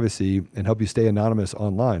to privacy and help you stay anonymous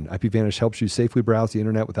online. IPVanish helps you safely browse the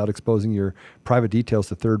internet without exposing your private details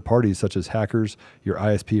to third parties such as hackers, your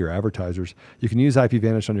ISP, or advertisers. You can use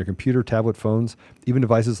IPVanish on your computer, tablet, phones, even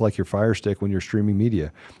devices like your Fire Stick when you're streaming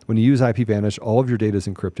media. When you use IPVanish, all of your data is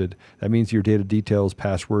encrypted. That means your data details,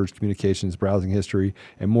 passwords, communications, browsing history,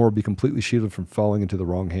 and more will be completely shielded from falling into the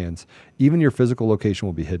wrong hands. Even your physical location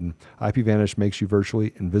will be hidden. IPVanish makes you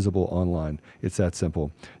virtually invisible online. It's that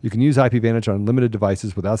simple. You can use IPVanish on limited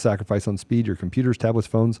devices without sacrifice on speed, your computers, tablets,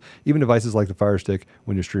 phones, even devices like the Fire Stick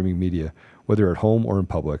when you're streaming media, whether at home or in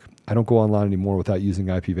public. I don't go online anymore without using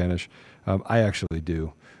IPVanish. I actually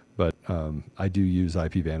do, but I do use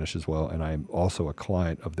IPVanish as well, and I'm also a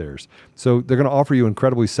client of theirs. So they're going to offer you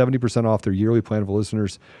incredibly 70% off their yearly plan for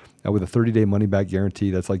listeners with a 30-day money-back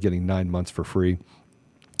guarantee. That's like getting 9 months for free.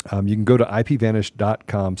 You can go to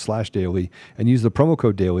ipvanish.com/daily and use the promo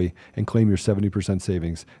code daily and claim your 70%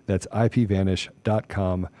 savings. That's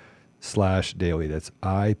ipvanish.com/daily. That's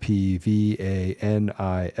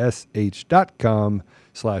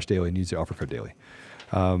ipvanish.com/daily, and use the offer code daily.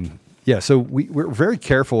 So we're very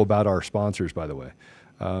careful about our sponsors, by the way.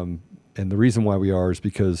 And the reason why we are is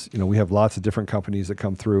because, we have lots of different companies that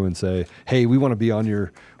come through and say, hey, we want to be on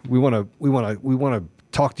we want to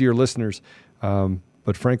talk to your listeners.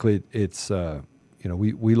 But frankly, it's,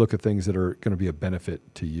 we look at things that are going to be a benefit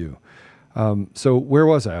to you. So where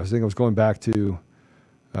was I? I was going back to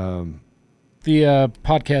the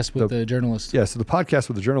podcast with the journalist. Yeah, so the podcast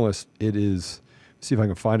with the journalist, it is, see if I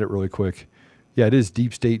can find it really quick. Yeah, it is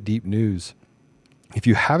Deep State, Deep News. If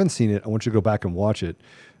you haven't seen it, I want you to go back and watch it.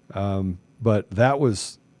 But that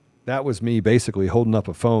was me basically holding up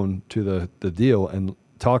a phone to the deal and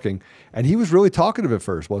talking. And he was really talkative at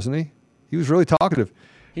first, wasn't he? He was really talkative.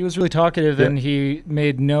 And he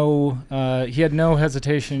made he had no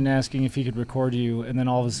hesitation in asking if he could record you, and then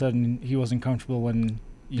all of a sudden he wasn't comfortable when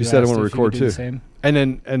you said I want to if record you could do too. the same.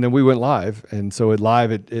 And then we went live, and so it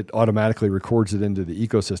automatically records it into the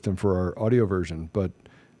ecosystem for our audio version. But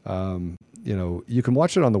you can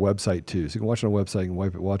watch it on the website too. So you can watch it on the website and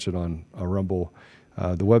watch it on Rumble.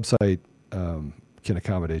 The website can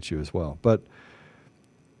accommodate you as well. But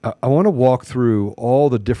I want to walk through all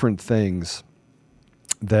the different things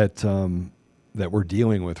that we're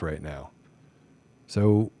dealing with right now.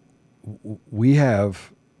 So we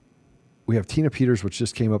have Tina Peters, which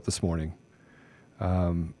just came up this morning.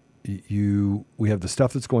 We have the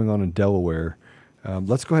stuff that's going on in Delaware.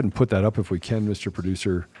 Let's go ahead and put that up if we can, Mr.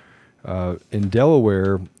 Producer. In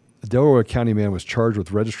Delaware, a Delaware County man was charged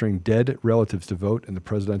with registering dead relatives to vote in the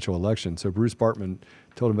presidential election. So Bruce Bartman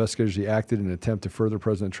told investigators he acted in an attempt to further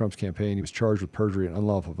President Trump's campaign. He was charged with perjury and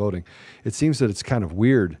unlawful voting. It seems that it's kind of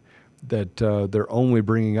weird that they're only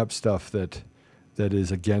bringing up stuff that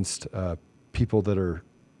is against people that are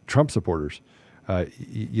Trump supporters.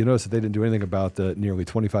 You notice that they didn't do anything about the nearly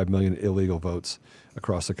 25 million illegal votes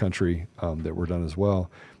across the country that were done as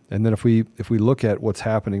well. And then if we look at what's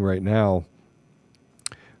happening right now,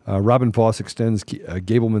 Robin Vos extends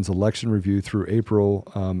Gableman's election review through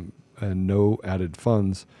April and no added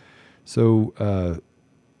funds. So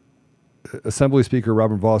Assembly Speaker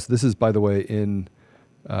Robin Vos, this is, by the way, in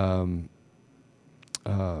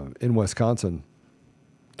Wisconsin.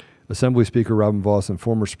 Assembly Speaker Robin Vos and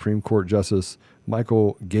former Supreme Court Justice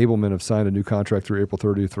Michael Gableman have signed a new contract through April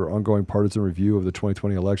 30th for ongoing partisan review of the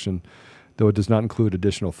 2020 election, though it does not include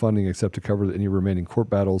additional funding except to cover any remaining court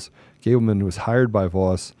battles. Gableman was hired by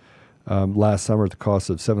Vos last summer at the cost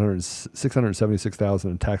of $676,000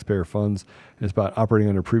 in taxpayer funds, and is about operating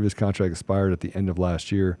under a previous contract expired at the end of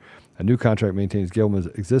last year. A new contract maintains Gableman's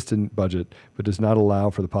existing budget, but does not allow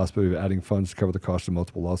for the possibility of adding funds to cover the cost of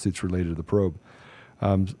multiple lawsuits related to the probe.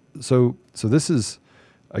 So this is,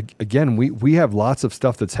 again, we have lots of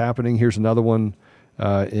stuff that's happening. Here's another one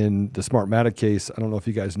in the Smartmatic case. I don't know if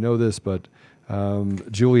you guys know this, but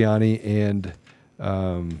Giuliani and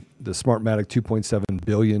the Smartmatic $2.7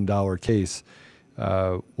 billion case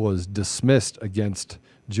was dismissed against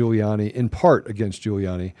Giuliani, in part against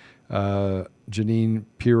Giuliani, Jeanine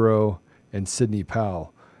Pirro, and Sidney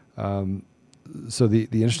Powell. So the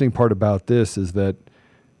interesting part about this is that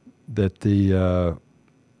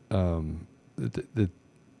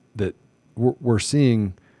we're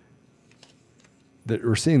seeing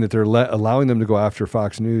that they're allowing them to go after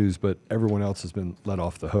Fox News, but everyone else has been let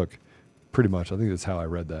off the hook. Pretty much, I think that's how I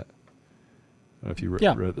read that. I don't know if you read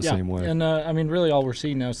it the same way. And I mean, really, all we're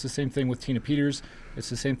seeing now is the same thing with Tina Peters. It's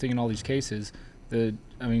the same thing in all these cases.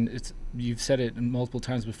 You've said it multiple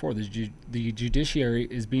times before. The judiciary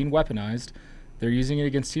is being weaponized. They're using it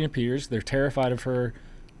against Tina Peters. They're terrified of her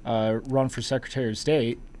run for Secretary of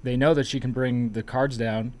State. They know that she can bring the cards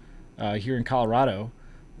down here in Colorado.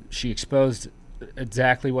 She exposed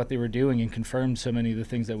exactly what they were doing and confirmed so many of the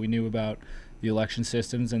things that we knew about the election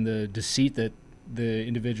systems and the deceit that the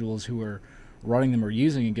individuals who are running them are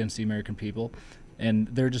using against the American people. And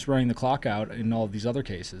they're just running the clock out in all of these other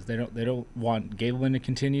cases. They don't want Gableman to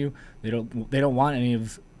continue. They don't want any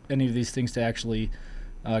of these things to actually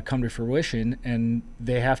come to fruition, and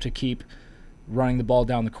they have to keep running the ball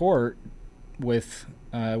down the court with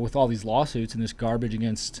all these lawsuits and this garbage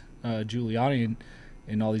against Giuliani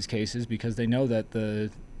in all these cases, because they know that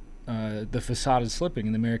the facade is slipping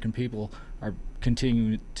and the American people are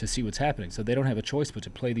continuing to see what's happening. So they don't have a choice but to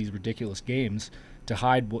play these ridiculous games to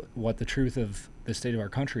hide what the truth of the state of our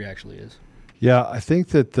country actually is. Yeah, I think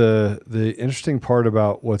that the interesting part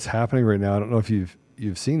about what's happening right now, I don't know if you've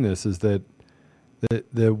seen this, is that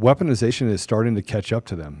the weaponization is starting to catch up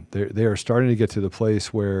to them. They are starting to get to the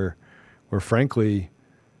place where frankly,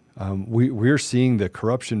 we're seeing the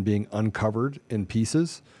corruption being uncovered in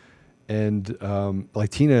pieces. And like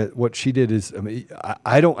Tina, what she did is,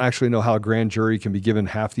 I don't actually know how a grand jury can be given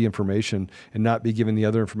half the information and not be given the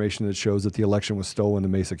other information that shows that the election was stolen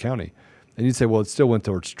in Mesa County. And you'd say, well, it still went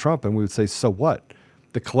towards Trump. And we would say, so what?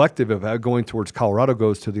 The collective of going towards Colorado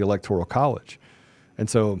goes to the Electoral College. And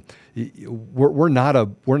so we're not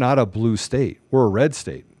a blue state. We're a red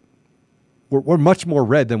state. We're much more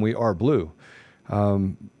red than we are blue.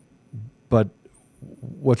 But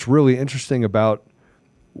what's really interesting about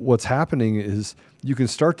what's happening is you can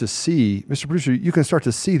start to see, Mr. Producer, you can start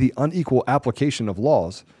to see the unequal application of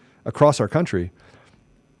laws across our country.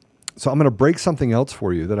 So I'm going to break something else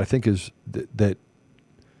for you that I think is that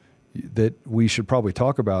we should probably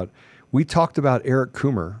talk about. We talked about Eric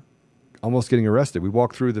Coomer almost getting arrested. We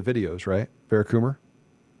walked through the videos, right? Eric Coomer?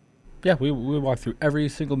 Yeah, we walked through every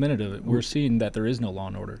single minute of it. We're seeing that there is no law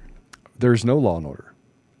and order. There's no law and order.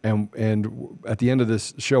 And at the end of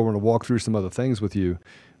this show, we're going to walk through some other things with you.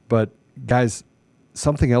 But guys,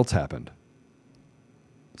 something else happened.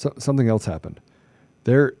 Something else happened.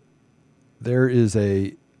 There is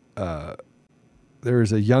a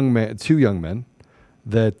young man, two young men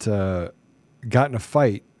that got in a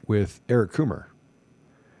fight with Eric Coomer,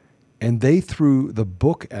 and they threw the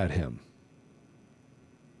book at him.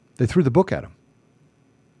 They threw the book at him.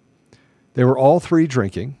 They were all three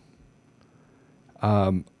drinking.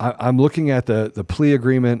 I'm looking at the plea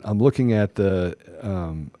agreement. I'm looking at the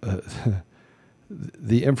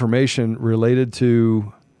information related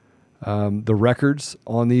to the records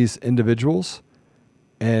on these individuals,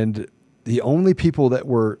 and the only people that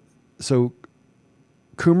were so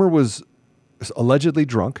Coomer was allegedly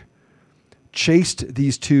drunk, chased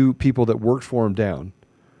these two people that worked for him down,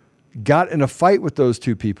 got in a fight with those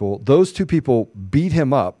two people. Those two people beat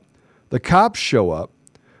him up. The cops show up.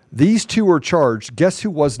 These two were charged. Guess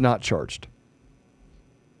who was not charged?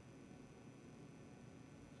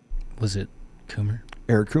 Was it Coomer?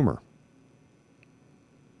 Eric Coomer.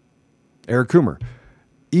 Eric Coomer.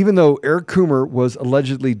 Even though Eric Coomer was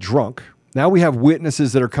allegedly drunk, now we have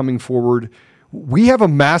witnesses that are coming forward. We have a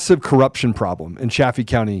massive corruption problem in Chaffee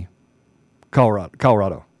County,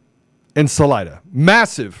 Colorado, and Salida.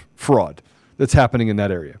 Massive fraud that's happening in that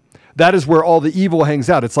area. That is where all the evil hangs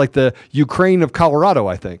out. It's like the Ukraine of Colorado,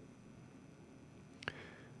 I think.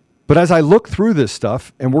 But as I look through this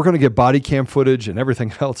stuff, and we're going to get body cam footage and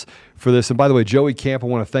everything else for this. And by the way, Joey Camp, I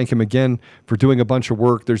want to thank him again for doing a bunch of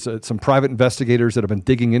work. There's some private investigators that have been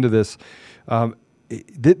digging into this.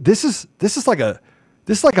 This is like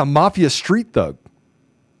a mafia street thug.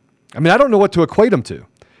 I mean, I don't know what to equate him to.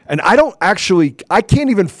 And I can't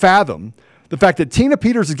even fathom the fact that Tina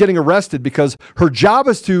Peters is getting arrested because her job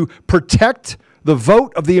is to protect the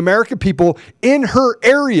vote of the American people in her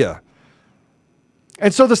area.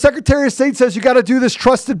 And so the Secretary of State says, you got to do this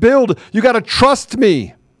trusted build. You got to trust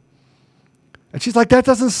me. And she's like, that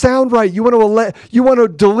doesn't sound right. You want to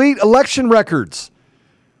delete election records.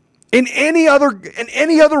 In any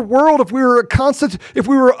other world, if we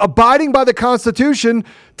were abiding by the Constitution,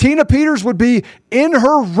 Tina Peters would be in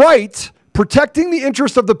her right, protecting the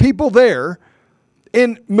interests of the people there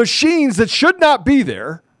in machines that should not be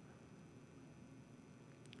there.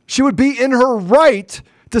 She would be in her right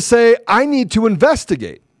to say, I need to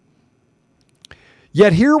investigate.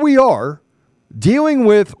 Yet here we are dealing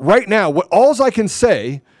with, right now, what alls I can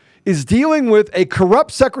say is dealing with a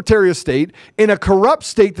corrupt Secretary of State in a corrupt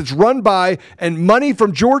state that's run by, and money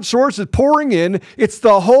from George Soros is pouring in. It's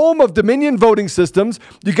the home of Dominion voting systems.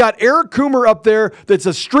 You got Eric Coomer up there that's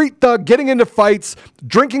a street thug getting into fights,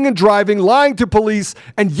 drinking and driving, lying to police,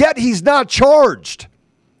 and yet he's not charged.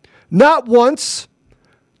 Not once,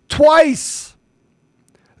 twice.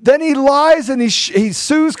 Then he lies and he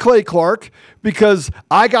sues Clay Clark because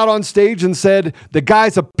I got on stage and said the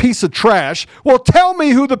guy's a piece of trash. Well, tell me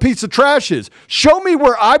who the piece of trash is. Show me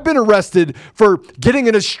where I've been arrested for getting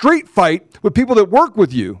in a street fight with people that work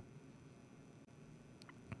with you.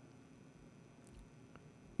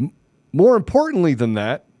 More importantly than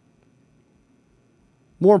that,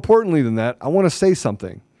 I want to say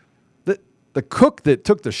something. The cook that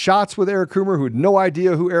took the shots with Eric Coomer, who had no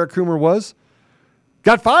idea who Eric Coomer was,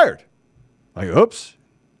 got fired. Like, oops,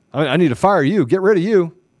 I need to fire you. Get rid of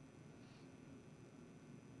you.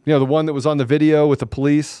 You know, the one that was on the video with the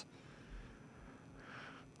police.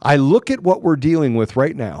 I look at what we're dealing with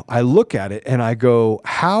right now. I look at it and I go,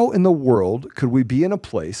 how in the world could we be in a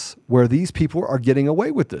place where these people are getting away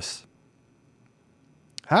with this?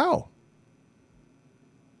 How?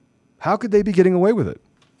 How could they be getting away with it?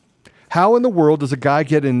 How in the world does a guy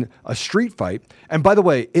get in a street fight? And by the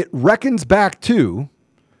way, it reckons back to,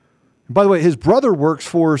 by the way, his brother works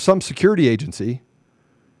for some security agency.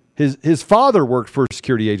 His father worked for a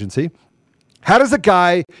security agency. How does a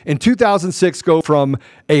guy in 2006 go from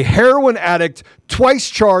a heroin addict, twice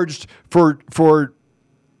charged for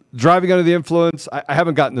driving under the influence? I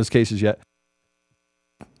haven't gotten those cases yet.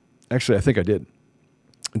 Actually, I think I did.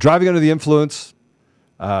 Driving under the influence,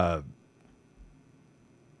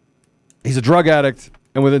 he's a drug addict,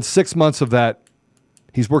 and within 6 months of that,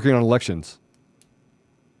 he's working on elections.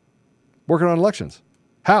 Working on elections.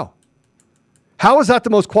 How? How is that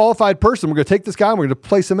the most qualified person? We're going to take this guy and we're going to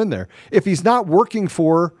place him in there. If he's not working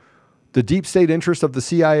for the deep state interest of the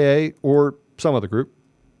CIA or some other group,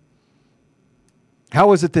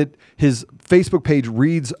 how is it that his Facebook page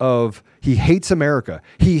reads of he hates America?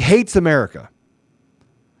 He hates America.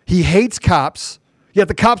 He hates cops, yet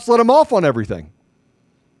the cops let him off on everything.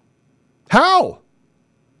 How?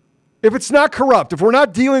 If it's not corrupt, if we're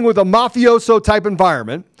not dealing with a mafioso type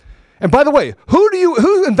environment, and by the way,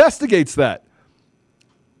 who investigates that?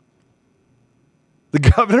 The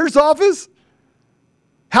governor's office?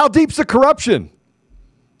 How deep's the corruption?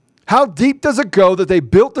 How deep does it go that they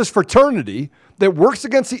built this fraternity that works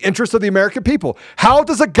against the interests of the American people? How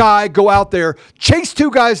does a guy go out there, chase two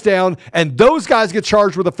guys down, and those guys get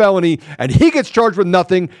charged with a felony, and he gets charged with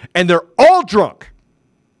nothing, and they're all drunk?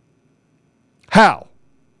 How?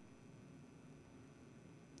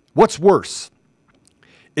 What's worse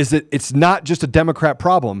is that it's not just a Democrat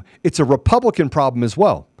problem, it's a Republican problem as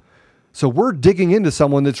well. So we're digging into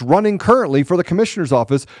someone that's running currently for the commissioner's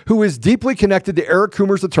office, who is deeply connected to Eric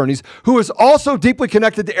Coomer's attorneys, who is also deeply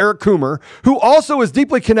connected to Eric Coomer, who also is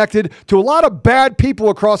deeply connected to a lot of bad people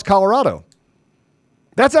across Colorado.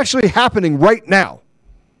 That's actually happening right now.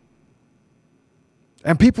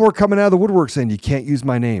 And people are coming out of the woodwork saying, you can't use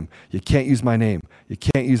my name. You can't use my name. You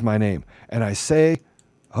can't use my name. And I say,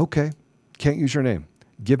 okay, can't use your name.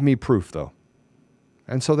 Give me proof, though.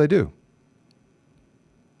 And so they do.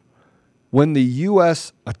 when the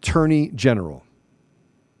U.S. Attorney General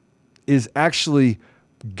is actually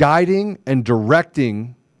guiding and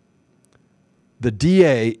directing the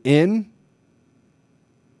DA in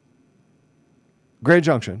Grand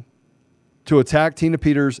Junction to attack Tina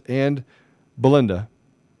Peters and Belinda,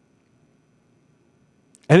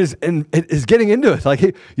 and is getting into it. Like,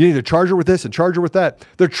 hey, you need to charge her with this and charge her with that.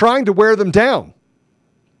 They're trying to wear them down.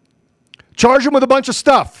 Charge them with a bunch of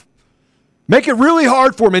stuff. Make it really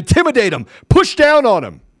hard for them. Intimidate them. Push down on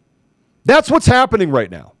them. That's what's happening right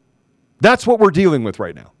now. That's what we're dealing with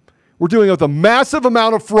right now. We're dealing with a massive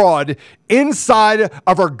amount of fraud inside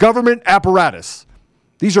of our government apparatus.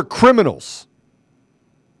 These are criminals.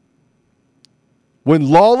 When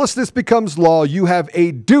lawlessness becomes law, you have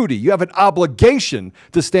a duty, you have an obligation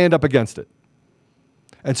to stand up against it.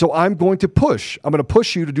 And so I'm going to push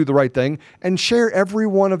you to do the right thing and share every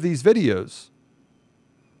one of these videos.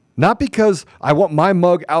 Not because I want my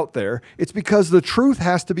mug out there. It's because the truth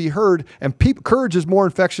has to be heard, and courage is more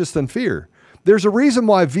infectious than fear. There's a reason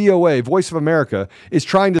why VOA, Voice of America, is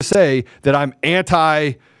trying to say that I'm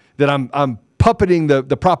puppeting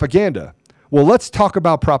the propaganda. Well, let's talk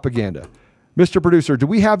about propaganda. Mr. Producer, do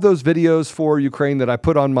we have those videos for Ukraine that I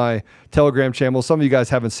put on my Telegram channel? Some of you guys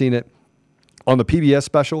haven't seen it on the PBS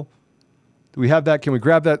special. Do we have that? Can we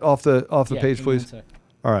grab that off the page, please?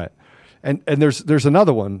 All right. And there's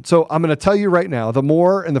another one. So I'm going to tell you right now, the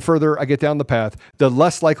more and the further I get down the path, the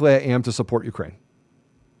less likely I am to support Ukraine.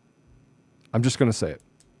 I'm just going to say it.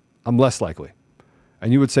 I'm less likely.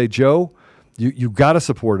 And you would say, Joe, you got to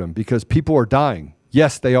support them because people are dying.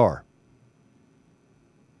 Yes, they are.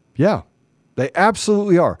 Yeah, they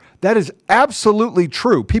absolutely are. That is absolutely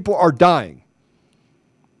true. People are dying.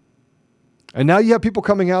 And now you have people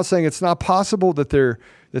coming out saying it's not possible that they're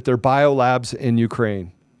biolabs in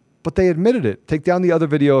Ukraine. But they admitted it. Take down the other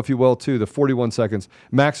video, if you will, too, the 41 seconds.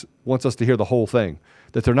 Max wants us to hear the whole thing,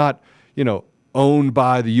 that they're not, owned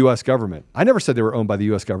by the U.S. government. I never said they were owned by the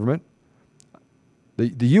U.S. government.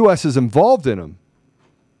 The U.S. is involved in them.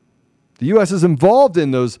 The U.S. is involved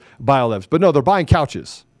in those biolabs. But no, they're buying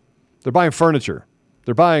couches. They're buying furniture.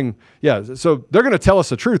 They're buying, so they're going to tell us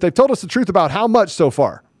the truth. They've told us the truth about how much so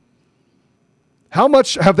far? How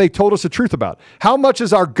much have they told us the truth about? How much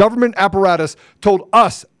has our government apparatus told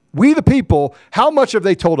us, we the people, how much have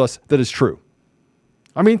they told us that is true?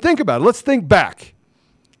 I mean, think about it. Let's think back.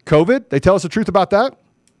 COVID, they tell us the truth about that.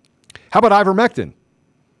 How about ivermectin?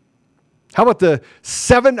 How about the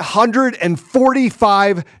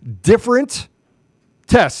 745 different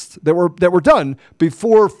tests that were done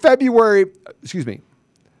before February,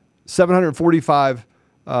 745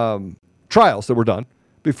 trials that were done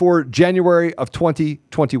before January of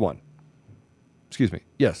 2021.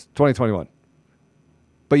 Yes, 2021.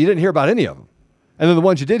 But you didn't hear about any of them. And then the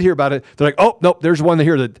ones you did hear about it, they're like, oh, nope, there's one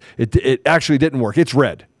here that it actually didn't work. It's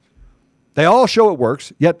red. They all show it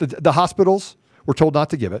works, yet the hospitals were told not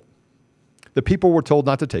to give it. The people were told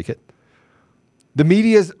not to take it. The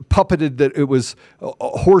media puppeted that it was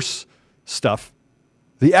horse stuff.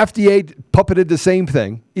 The FDA puppeted the same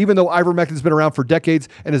thing, even though ivermectin has been around for decades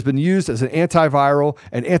and has been used as an antiviral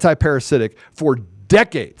and antiparasitic for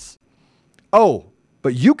decades. Oh,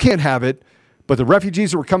 but you can't have it. But the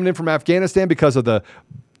refugees that were coming in from Afghanistan because of the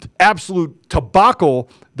absolute debacle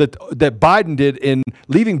that Biden did in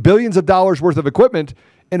leaving billions of dollars worth of equipment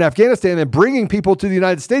in Afghanistan and bringing people to the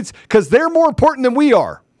United States because they're more important than we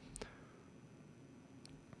are.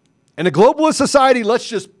 In a globalist society, let's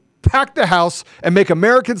just pack the house and make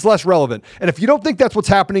Americans less relevant. And if you don't think that's what's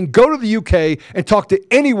happening, go to the UK and talk to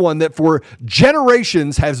anyone that for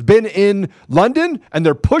generations has been in London and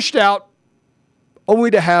they're pushed out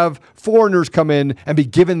only to have foreigners come in and be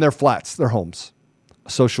given their flats, their homes. A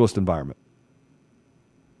socialist environment.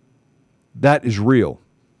 That is real.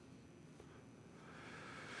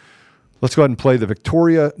 Let's go ahead and play the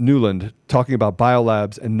Victoria Nuland talking about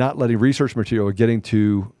biolabs and not letting research material getting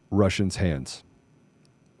to Russians' hands.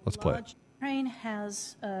 Let's play it. Ukraine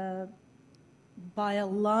has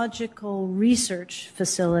biological research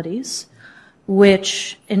facilities,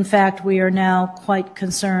 which, in fact, we are now quite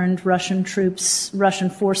concerned Russian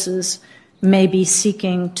forces may be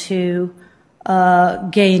seeking to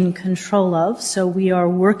gain control of. So we are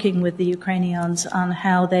working with the Ukrainians on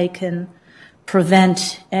how they can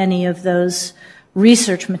prevent any of those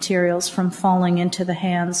research materials from falling into the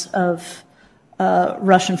hands of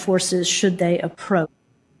Russian forces should they approach.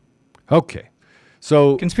 Okay.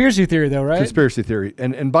 So conspiracy theory, though, right? Conspiracy theory.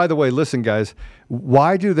 And by the way, listen, guys,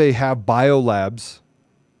 why do they have biolabs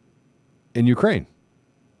in Ukraine?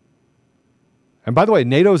 And by the way,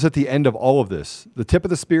 NATO is at the end of all of this. The tip of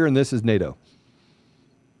the spear in this is NATO.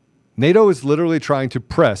 NATO is literally trying to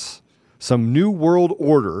press some new world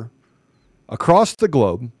order across the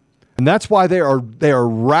globe. And that's why they are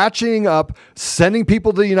ratcheting up, sending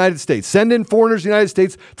people to the United States, sending foreigners to the United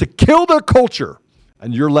States to kill their culture.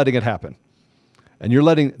 And you're letting it happen. And you're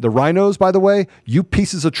letting the rhinos, by the way, you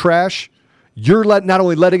pieces of trash, you're not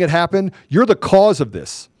only letting it happen, you're the cause of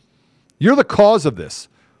this. You're the cause of this.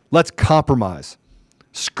 Let's compromise.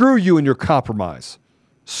 Screw you and your compromise.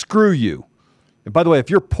 Screw you. And by the way, if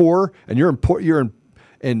you're poor and you're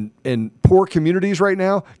in poor communities right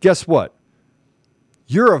now, guess what?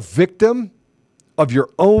 You're a victim of your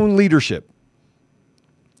own leadership.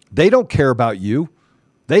 They don't care about you.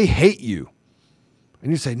 They hate you.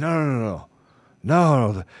 And you say, no.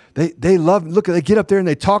 They love, look, they get up there and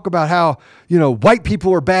they talk about how, white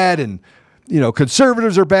people are bad and,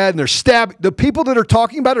 conservatives are bad and the people that are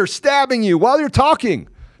talking about it are stabbing you while you're talking.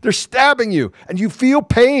 They're stabbing you and you feel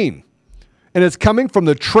pain. And it's coming from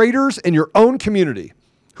the traitors in your own community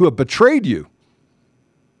who have betrayed you.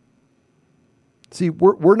 See,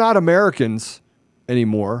 we're not Americans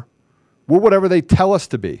anymore. We're whatever they tell us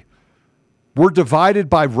to be. We're divided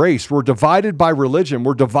by race. We're divided by religion.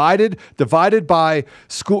 We're divided by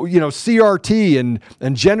school, CRT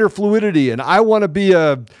and gender fluidity. And I want to be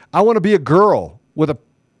a girl with a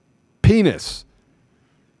penis.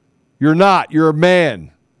 You're not. You're a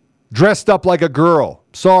man dressed up like a girl.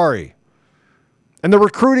 Sorry. And they're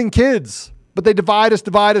recruiting kids, but they divide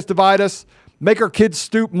us, make our kids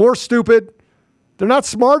more stupid. They're not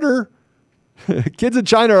smarter. Kids in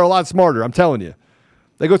China are a lot smarter, I'm telling you.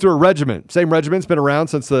 They go through a regiment. Same regiment's been around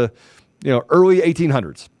since the early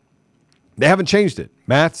 1800s. They haven't changed it.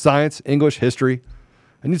 Math, science, English, history.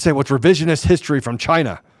 And you'd say, what's revisionist history from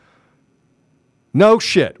China? No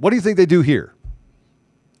shit. What do you think they do here?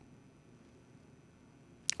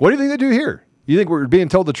 What do you think they do here? You think we're being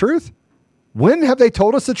told the truth? When have they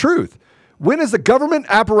told us the truth? When has the government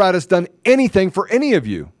apparatus done anything for any of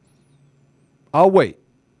you? I'll wait.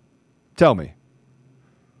 Tell me.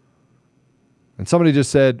 And somebody just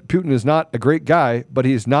said, Putin is not a great guy, but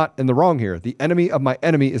he's not in the wrong here. The enemy of my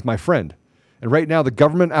enemy is my friend. And right now, the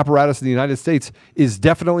government apparatus of the United States is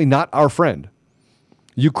definitely not our friend.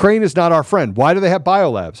 Ukraine is not our friend. Why do they have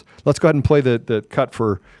biolabs? Let's go ahead and play the cut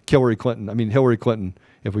for Hillary Clinton,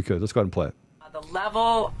 if we could. Let's go ahead and play it. The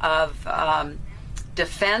level of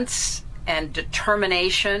defense and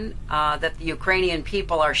determination that the Ukrainian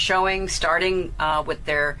people are showing, starting with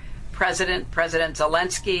their President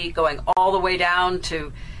Zelensky, going all the way down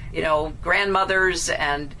to, grandmothers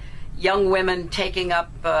and young women taking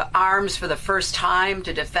up arms for the first time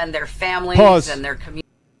to defend their families. Pause. And their community.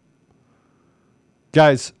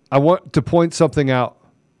 Guys, I want to point something out.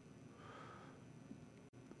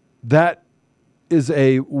 That is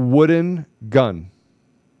a wooden gun.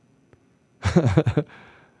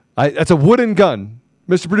 That's a wooden gun.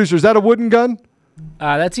 Mr. Producer, is that a wooden gun?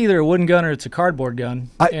 That's either a wooden gun or it's a cardboard gun.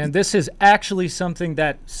 And this is actually something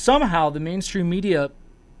that somehow the mainstream media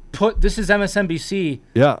this is MSNBC.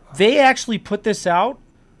 Yeah. They actually put this out,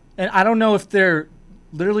 and I don't know if they're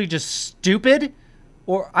literally just stupid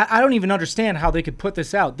or I don't even understand how they could put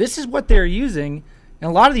this out. This is what they're using, and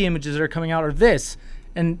a lot of the images that are coming out are this,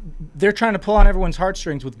 and they're trying to pull on everyone's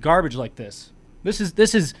heartstrings with garbage like this. This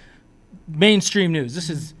is mainstream news.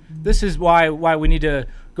 This is why we need to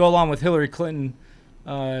go along with Hillary Clinton,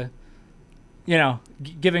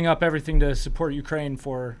 giving up everything to support Ukraine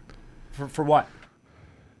for what?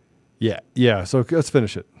 Yeah. So let's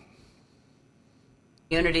finish it.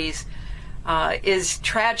 Communities is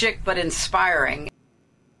tragic but inspiring.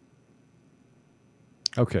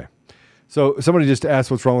 Okay. So somebody just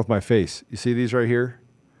asked what's wrong with my face. You see these right here?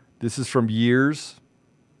 This is from years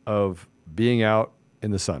of being out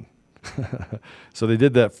in the sun. So they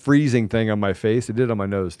did that freezing thing on my face. They did it on my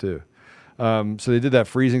nose too. So they did that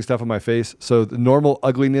freezing stuff on my face. So the normal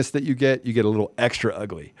ugliness that you get a little extra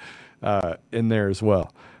ugly in there as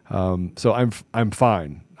well. So I'm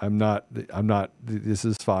fine. I'm not, this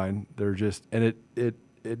is fine. They're just, and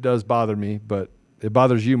it does bother me, but it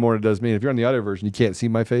bothers you more than it does me. And if you're on the audio version, you can't see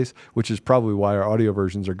my face, which is probably why our audio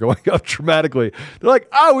versions are going up dramatically. They're like,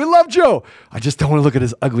 oh, we love Joe. I just don't want to look at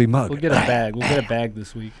his ugly mug. We'll get a bag. We'll get a bag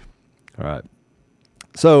this week. All right.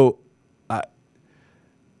 So,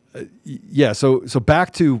 so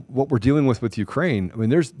back to what we're dealing with Ukraine. I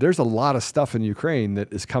mean, there's a lot of stuff in Ukraine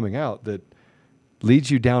that is coming out that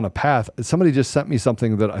leads you down a path. Somebody just sent me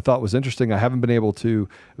something that I thought was interesting. I haven't been able to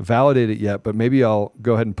validate it yet, but maybe I'll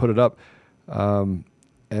go ahead and put it up. And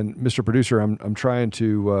Mr. Producer, I'm trying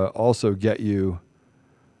to also get you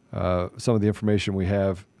some of the information we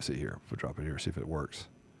have. Let's see here. If we drop it here, see if it works.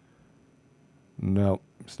 No,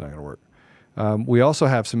 it's not going to work. We also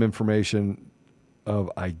have some information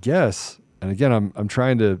I guess, and again, I'm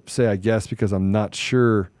trying to say I guess because I'm not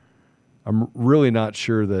sure. I'm really not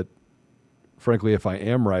sure that, frankly, if I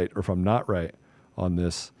am right or if I'm not right on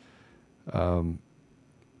this. But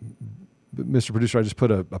Mr. Producer, I just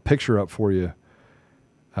put a picture up for you.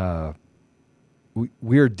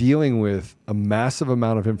 We are dealing with a massive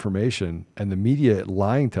amount of information and the media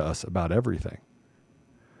lying to us about everything.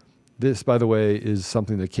 This, by the way, is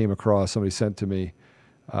something that came across, somebody sent to me.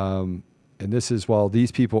 And this is while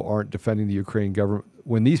these people aren't defending the Ukraine government,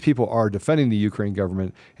 when these people are defending the Ukraine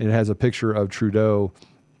government, and it has a picture of Trudeau,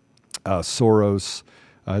 Soros,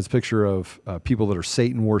 has a picture of people that are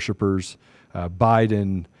Satan worshipers,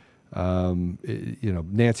 Biden,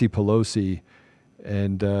 Nancy Pelosi,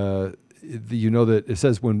 and that it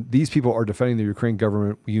says when these people are defending the Ukraine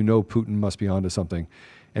government, Putin must be onto something.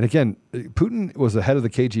 And again, Putin was the head of the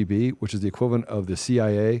KGB, which is the equivalent of the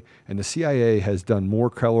CIA, and the CIA has done more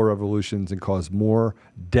color revolutions and caused more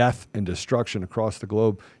death and destruction across the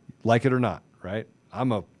globe, like it or not, right?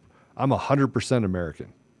 I'm 100%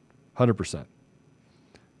 American, 100%.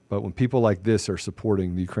 But when people like this are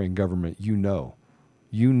supporting the Ukraine government, you know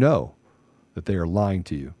that they are lying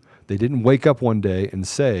to you. They didn't wake up one day and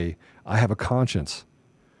say, I have a conscience.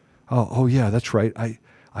 Oh yeah, that's right.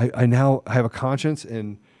 I now have a conscience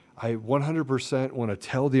and I 100% want to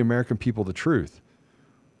tell the American people the truth.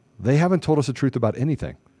 They haven't told us the truth about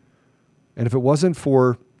anything. And if it wasn't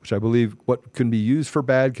for, which I believe what can be used for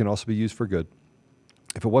bad can also be used for good.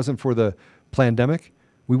 If it wasn't for the pandemic,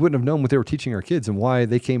 we wouldn't have known what they were teaching our kids and why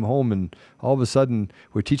they came home and all of a sudden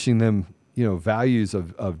we're teaching them, values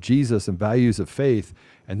of Jesus and values of faith.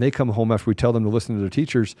 And they come home after we tell them to listen to their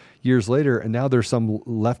teachers years later, and now there's some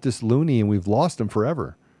leftist loony and we've lost them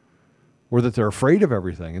forever. Or that they're afraid of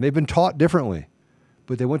everything and they've been taught differently.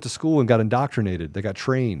 But they went to school and got indoctrinated. They got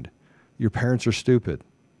trained. Your parents are stupid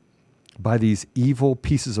by these evil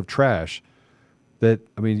pieces of trash that,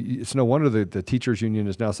 it's no wonder the teachers union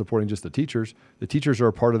is now supporting just the teachers. The teachers are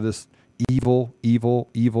a part of this evil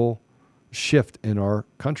shift in our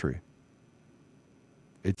country.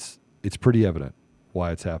 It's pretty evident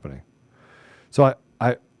why it's happening. So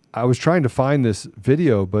I was trying to find this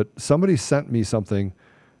video, but somebody sent me something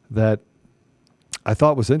that I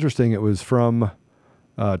thought was interesting. It was from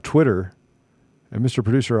Twitter. And Mr.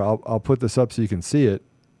 Producer, I'll put this up so you can see it.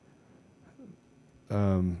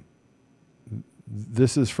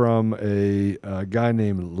 This is from a guy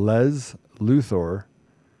named Les Luthor.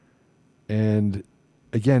 And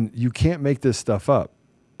again, you can't make this stuff up.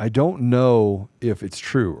 I don't know if it's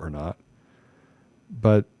true or not,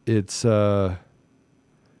 but it's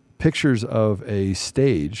pictures of a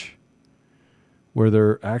stage where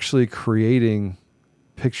they're actually creating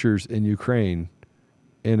pictures in Ukraine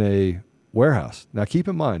in a warehouse. Now, keep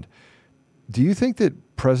in mind, do you think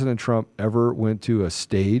that President Trump ever went to a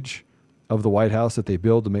stage of the White House that they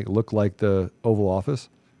built to make it look like the Oval Office?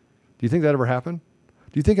 Do you think that ever happened?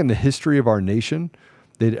 Do you think in the history of our nation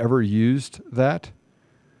they'd ever used that?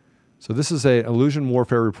 So this is an illusion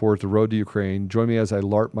warfare report, The Road to Ukraine. Join me as I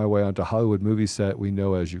LARP my way onto Hollywood movie set we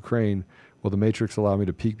know as Ukraine. Will the Matrix allow me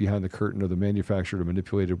to peek behind the curtain of the manufactured or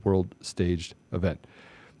manipulated world staged event?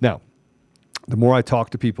 Now, the more I talk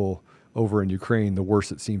to people over in Ukraine, the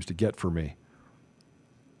worse it seems to get for me.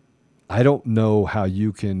 I don't know how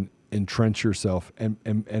you can entrench yourself, and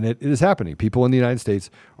it is happening. People in the United States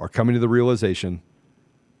are coming to the realization,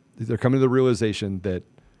 that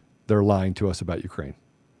they're lying to us about Ukraine.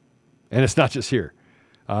 And it's not just here.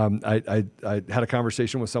 I had a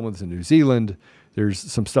conversation with someone that's in New Zealand. There's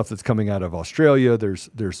some stuff that's coming out of Australia. There's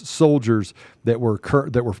soldiers that were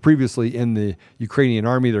previously in the Ukrainian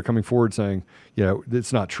army. They're coming forward saying,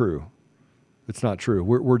 it's not true. It's not true.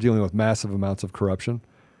 We're dealing with massive amounts of corruption.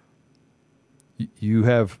 You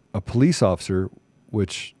have a police officer,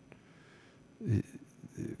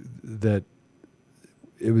 that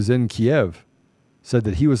it was in Kiev, said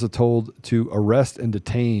that he was told to arrest and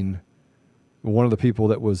detain one of the people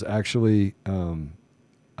that was actually,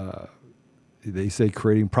 they say,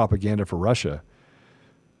 creating propaganda for Russia.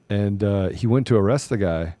 And he went to arrest the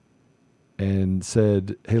guy and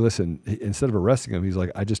said, hey, listen, instead of arresting him, he's like,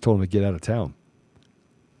 I just told him to get out of town.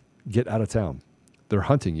 Get out of town. They're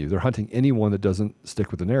hunting you. They're hunting anyone that doesn't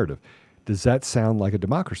stick with the narrative. Does that sound like a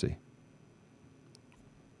democracy?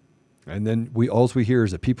 And then all we hear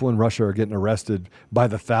is that people in Russia are getting arrested by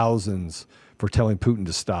the thousands for telling Putin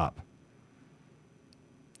to stop.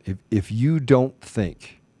 If you don't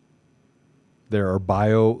think there are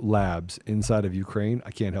bio labs inside of Ukraine,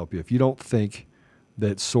 I can't help you. If you don't think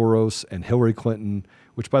that Soros and Hillary Clinton,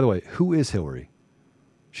 which, by the way, who is Hillary?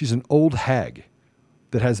 She's an old hag.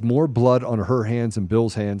 that has more blood on her hands and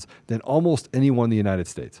Bill's hands than almost anyone in the United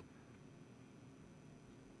States.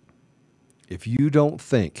 If you don't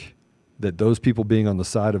think that those people being on the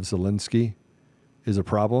side of Zelensky is a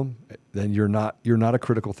problem, then you're not a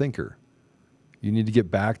critical thinker. You need to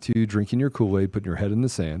get back to drinking your Kool-Aid, putting your head in the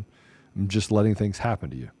sand, and just letting things happen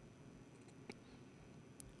to you.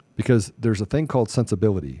 Because there's a thing called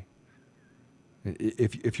sensibility.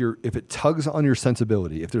 If it tugs on your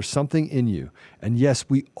sensibility, if there's something in you, and yes,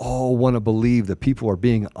 we all want to believe that people are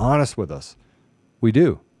being honest with us. We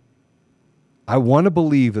do. I want to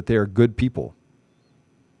believe that they are good people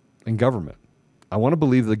in government. I want to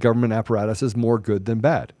believe the government apparatus is more good than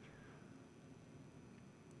bad.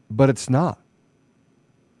 But it's not.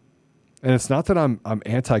 And it's not that I'm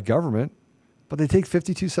anti-government, but they take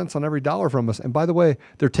 52 cents on every dollar from us. And by the way,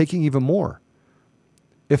 they're taking even more.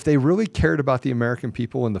 If they really cared about the American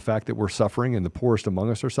people and the fact that we're suffering and the poorest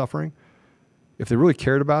among us are suffering, if they really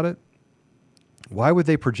cared about it, why would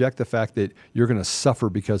they project the fact that you're going to suffer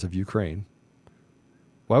because of Ukraine?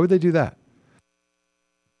 Why would they do that?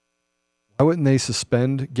 Why wouldn't they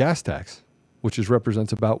suspend gas tax, which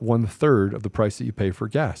represents about 1/3 of the price that you pay for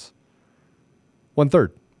gas?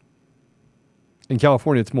 1/3. In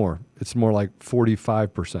California, it's more. It's more like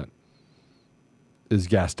 45% is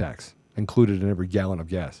gas tax included in every gallon of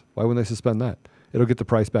gas. Why wouldn't they suspend that? It'll get the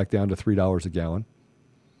price back down to $3 a gallon.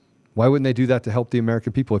 Why wouldn't they do that to help the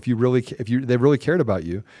American people? If they really cared about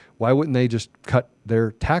you, why wouldn't they just cut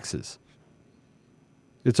their taxes?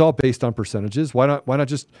 It's all based on percentages. Why not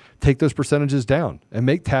just take those percentages down and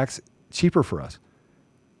make tax cheaper for us?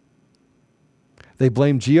 They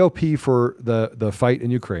blame GOP for the fight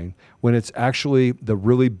in Ukraine when it's actually the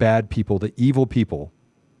really bad people, the evil people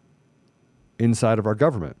inside of our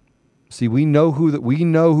government. See, we know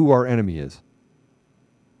who our enemy is.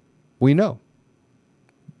 We know.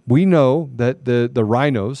 We know that the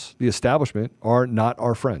rhinos, the establishment, are not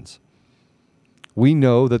our friends. We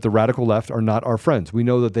know that the radical left are not our friends. We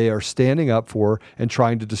know that they are standing up for and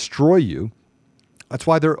trying to destroy you. That's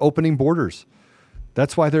why they're opening borders.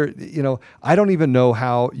 That's why I don't even know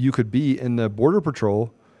how you could be in the Border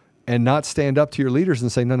Patrol and not stand up to your leaders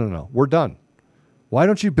and say, no, we're done. Why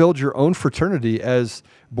don't you build your own fraternity as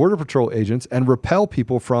Border Patrol agents and repel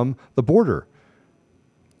people from the border?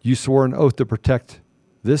 You swore an oath to protect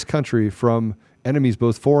this country from enemies,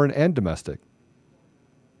 both foreign and domestic.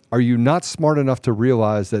 Are you not smart enough to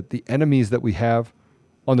realize that the enemies that we have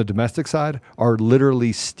on the domestic side are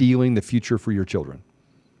literally stealing the future for your children?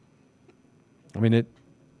 I mean,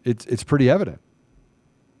 it's pretty evident.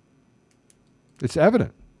 It's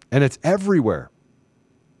evident, and it's everywhere.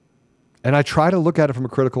 And I try to look at it from a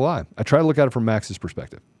critical eye. I try to look at it from Max's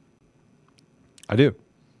perspective. I do.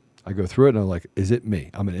 I go through it and I'm like, is it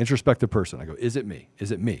me? I'm an introspective person. I go, is it me?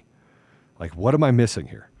 Is it me? Like, what am I missing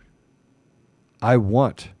here? I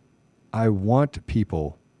want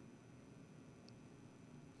people.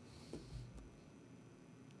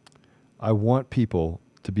 I want people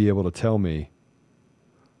to be able to tell me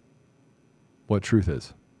what truth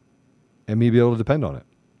is and me be able to depend on it.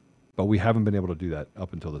 But we haven't been able to do that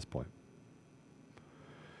up until this point.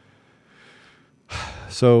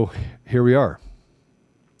 So here we are.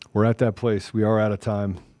 We're at that place. We are out of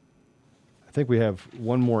time. I think we have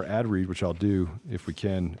one more ad read, which I'll do if we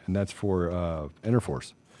can, and that's for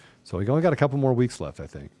Interforce. So we only got a couple more weeks left, I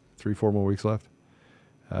think. 3-4 more weeks left.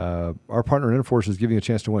 Our partner Interforce is giving you a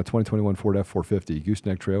chance to win a 2021 Ford F-450,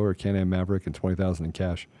 gooseneck trailer, Can-Am Maverick, and $20,000 in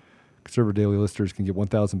cash. Conservative daily listeners can get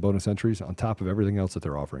 1,000 bonus entries on top of everything else that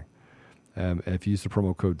they're offering. And if you use the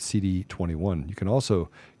promo code CD21, you can also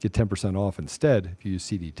get 10% off instead if you use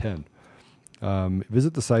CD10.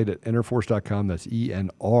 Visit the site at Interforce.com. That's ENRFORCE.com.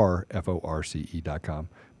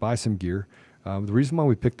 Buy some gear. The reason why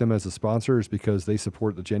we picked them as a sponsor is because they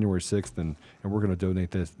support the January 6th, and we're going to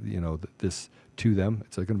donate this, this to them.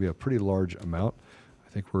 It's going to be a pretty large amount. I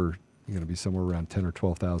think we're going to be somewhere around $10,000 or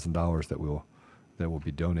 $12,000 that we'll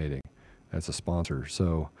be donating as a sponsor.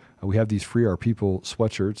 So we have these Free Our People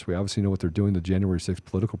sweatshirts. We obviously know what they're doing to January 6th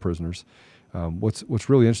political prisoners. What's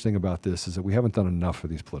really interesting about this is that we haven't done enough for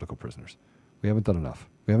these political prisoners. We haven't done enough.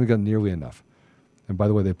 We haven't done nearly enough. And by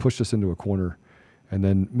the way, they pushed us into a corner. And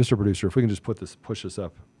then, Mr. Producer, if we can just push this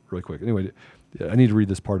up really quick. Anyway, I need to read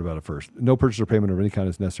this part about it first. No purchase or payment of any kind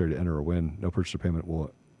is necessary to enter or win. No purchase or payment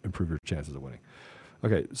will improve your chances of winning.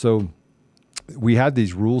 Okay, so we had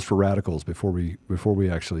these rules for radicals before we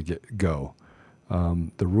actually go.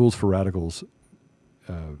 The rules for radicals,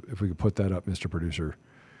 if we could put that up, Mr. Producer.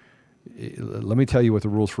 Let me tell you what the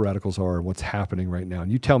rules for radicals are and what's happening right now.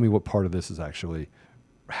 And you tell me what part of this is actually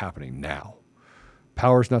happening now.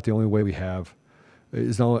 Power is not the only way we have.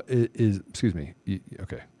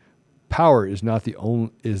 Power is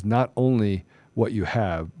not only what you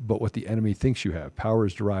have, but what the enemy thinks you have. Power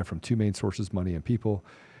is derived from two main sources, money and people.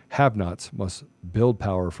 Have-nots must build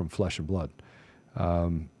power from flesh and blood.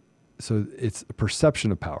 So it's a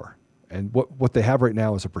perception of power. And what they have right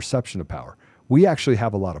now is a perception of power. We actually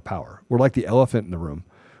have a lot of power. We're like the elephant in the room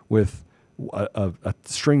with a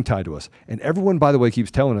string tied to us. And everyone, by the way,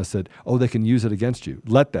 keeps telling us that, they can use it against you.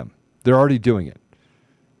 Let them. They're already doing it.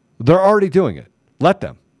 Let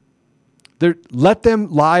them. Let them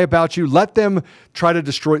lie about you. Let them try to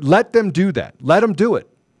destroy. Let them do that. Let them do it.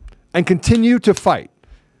 And continue to fight.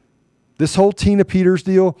 This whole Tina Peters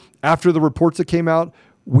deal, after the reports that came out,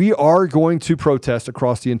 we are going to protest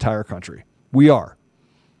across the entire country. We are.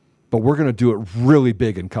 But we're going to do it really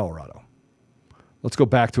big in Colorado. Let's go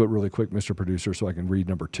back to it really quick, Mr. Producer, so I can read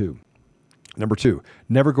number 2. Number 2,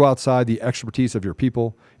 never go outside the expertise of your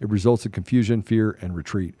people. It results in confusion, fear, and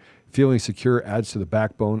retreat. Feeling secure adds to the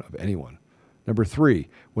backbone of anyone. Number 3,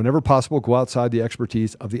 whenever possible, go outside the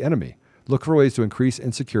expertise of the enemy. Look for ways to increase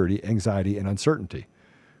insecurity, anxiety, and uncertainty.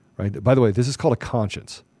 Right? By the way, this is called a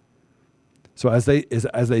conscience. So as they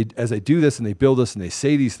do this and they build this and they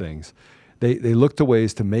say these things, they look to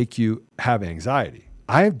ways to make you have anxiety.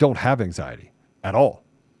 I don't have anxiety at all.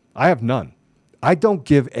 I have none. I don't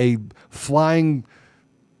give a flying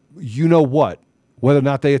you-know-what, whether or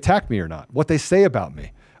not they attack me or not, what they say about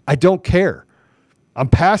me. I don't care. I'm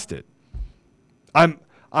past it. I'm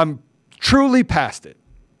truly past it.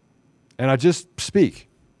 And I just speak.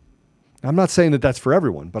 I'm not saying that that's for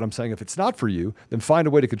everyone, but I'm saying if it's not for you, then find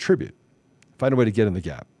a way to contribute. Find a way to get in the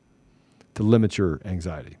gap, to limit your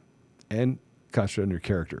anxiety and concentrate on your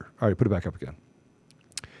character. All right, put it back up again.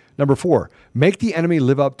 Number 4, make the enemy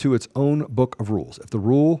live up to its own book of rules. If the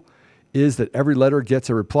rule is that every letter gets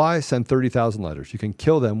a reply, send 30,000 letters. You can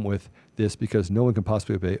kill them with this because no one can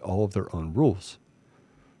possibly obey all of their own rules,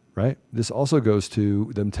 right? This also goes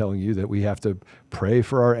to them telling you that we have to pray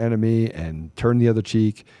for our enemy and turn the other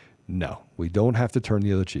cheek. No, we don't have to turn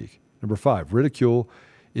the other cheek. Number 5, ridicule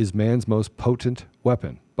is man's most potent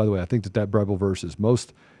weapon. By the way, I think that Bible verse is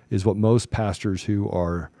what most pastors who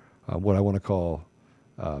are what I want to call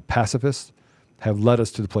pacifists have led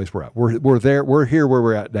us to the place we're at. We're here where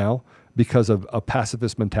we're at now because of a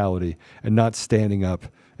pacifist mentality and not standing up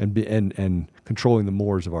and controlling the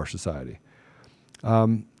mores of our society.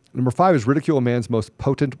 Number 5 is ridicule a man's most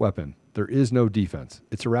potent weapon. There is no defense.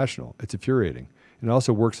 It's irrational. It's infuriating. And it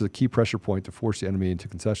also works as a key pressure point to force the enemy into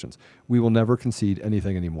concessions. We will never concede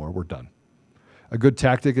anything anymore. We're done. A good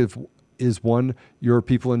tactic is one your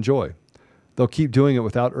people enjoy. They'll keep doing it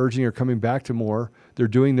without urging or coming back to more. They're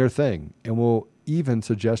doing their thing and will even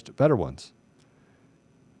suggest better ones.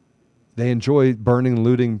 They enjoy burning and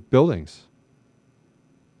looting buildings,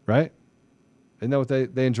 right? Isn't that what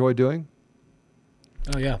they enjoy doing?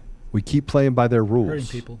 Oh, yeah. We keep playing by their rules. Hurting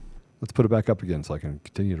people. Let's put it back up again so I can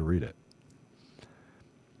continue to read it.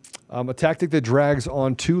 A tactic that drags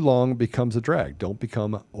on too long becomes a drag. Don't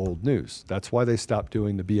become old news. That's why they stopped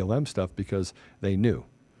doing the BLM stuff, because they knew.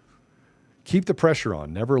 Keep the pressure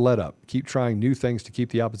on. Never let up. Keep trying new things to keep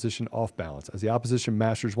the opposition off balance. As the opposition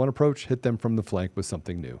masters one approach, hit them from the flank with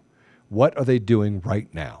something new. What are they doing right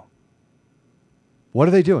now? What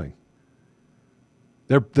are they doing?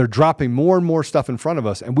 They're dropping more and more stuff in front of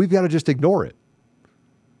us, and we've got to just ignore it.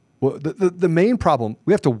 Well, the main problem,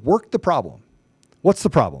 we have to work the problem. What's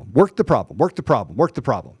the problem? Work the problem. Work the problem. Work the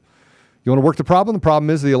problem. You want to work the problem? The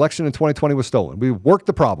problem is the election in 2020 was stolen. We work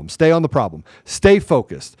the problem. Stay on the problem. Stay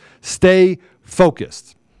focused. Stay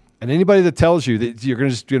focused. And anybody that tells you that you're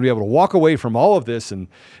going to be able to walk away from all of this and,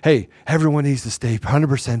 hey, everyone needs to stay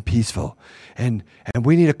 100% peaceful, and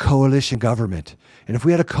we need a coalition government. And if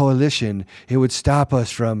we had a coalition, it would stop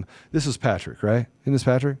us from, this is Patrick, right? Isn't this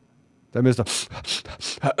Patrick? I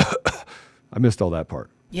missed all that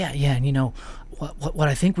part. Yeah, and what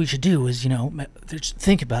I think we should do is, just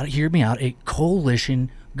think about it, hear me out, a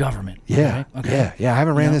coalition government. Yeah, right? Okay. Yeah. I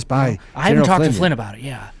haven't ran this by I haven't talked to Flynn about it,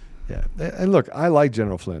 yeah. Yeah, and look, I like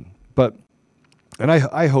General Flynn, and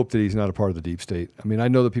I hope that he's not a part of the deep state. I mean, I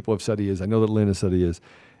know that people have said he is. I know that Lynn has said he is.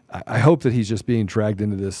 I hope that he's just being dragged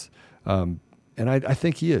into this, and I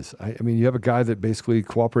think he is. I mean, you have a guy that basically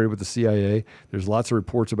cooperated with the CIA. There's lots of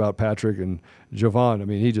reports about Patrick and Jovan. I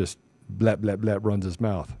mean, he just blap, blap, blap runs his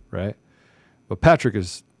mouth, right? But Patrick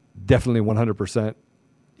is definitely 100%.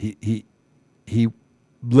 He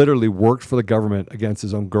literally worked for the government against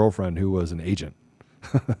his own girlfriend, who was an agent.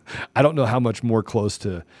 I don't know how much more close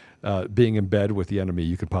to being in bed with the enemy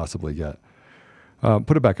you could possibly get.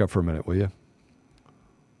 Put it back up for a minute, will you?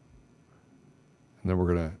 And then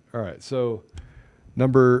we're going to... All right, so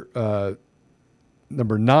number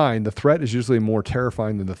Number 9, the threat is usually more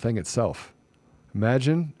terrifying than the thing itself.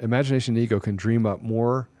 Imagination and ego can dream up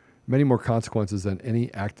many more consequences than any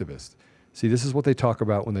activist. See, this is what they talk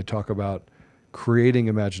about when they talk about creating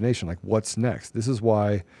imagination, like what's next. This is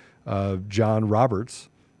why John Roberts,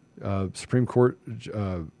 Supreme Court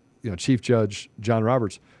Chief Judge John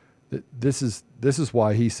Roberts, this is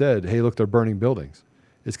why he said, hey, look, they're burning buildings.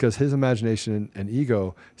 It's because his imagination and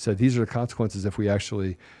ego said these are the consequences if we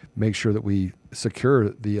actually make sure that we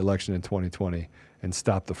secure the election in 2020 and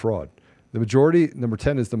stop the fraud. The majority, number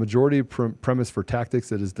 10, is the majority premise for tactics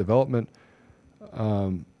that is development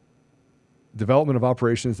of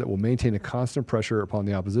operations that will maintain a constant pressure upon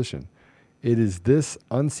the opposition. It is this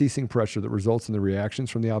unceasing pressure that results in the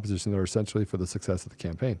reactions from the opposition that are essentially for the success of the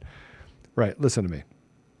campaign. Right, listen to me.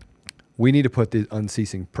 We need to put the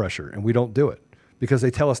unceasing pressure, and we don't do it because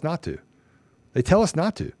they tell us not to. They tell us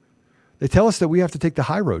not to. They tell us that we have to take the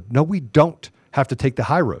high road. No, we don't have to take the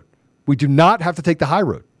high road. We do not have to take the high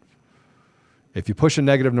road. If you push a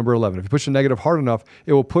negative, number 11, if you push a negative hard enough,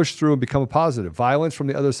 it will push through and become a positive. Violence from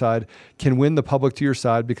the other side can win the public to your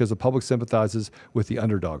side because the public sympathizes with the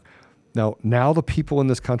underdog. Now the people in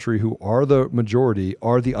this country who are the majority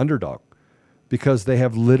are the underdog because they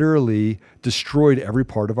have literally destroyed every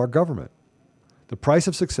part of our government. The price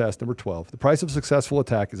of success, number 12, the price of successful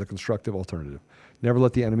attack is a constructive alternative. Never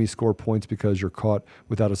let the enemy score points because you're caught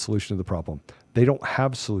without a solution to the problem. They don't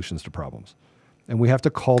have solutions to problems. And we have to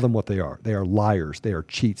call them what they are. They are liars. They are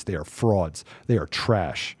cheats. They are frauds. They are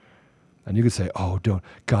trash. And you can say, oh, don't.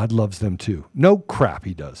 God loves them too. No crap,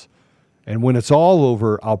 he does. And when it's all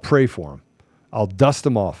over, I'll pray for them. I'll dust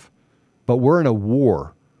them off. But we're in a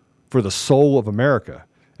war for the soul of America.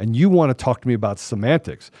 And you want to talk to me about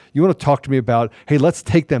semantics. You want to talk to me about, hey, let's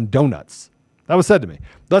take them donuts. That was said to me.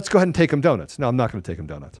 Let's go ahead and take them donuts. No, I'm not going to take them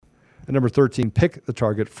donuts. And number 13, pick the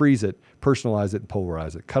target, freeze it, personalize it, and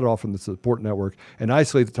polarize it. Cut it off from the support network and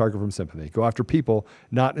isolate the target from sympathy. Go after people,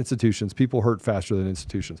 not institutions. People hurt faster than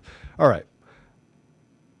institutions. All right.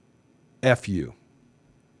 F you.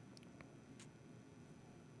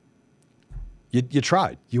 You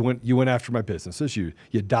tried. You went after my businesses. You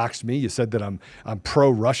doxed me. You said that I'm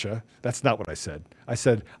pro-Russia. That's not what I said. I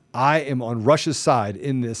said I am on Russia's side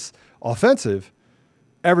in this offensive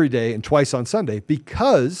every day and twice on Sunday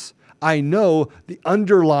because I know the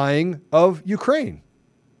underlying of Ukraine,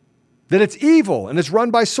 that it's evil and it's run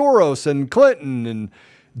by Soros and Clinton and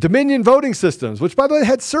Dominion voting systems, which by the way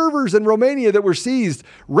had servers in Romania that were seized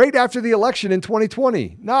right after the election in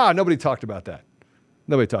 2020. Nobody talked about that.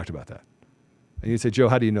 Nobody talked about that. And you say, Joe,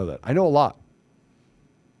 how do you know that? I know a lot.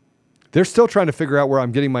 They're still trying to figure out where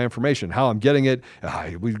I'm getting my information, how I'm getting it.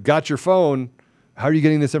 We got your phone. How are you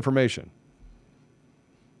getting this information?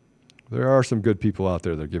 There are some good people out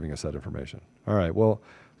there that are giving us that information. All right. Well,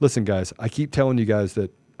 listen, guys, I keep telling you guys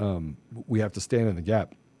that we have to stand in the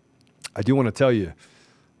gap. I do want to tell you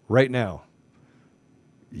right now,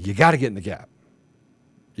 you got to get in the gap.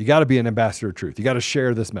 You got to be an ambassador of truth. You got to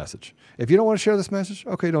share this message. If you don't want to share this message,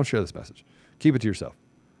 okay, don't share this message. Keep it to yourself.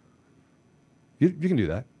 You can do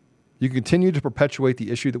that. You can continue to perpetuate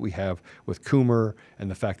the issue that we have with Coomer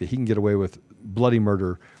and the fact that he can get away with bloody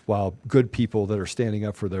murder while good people that are standing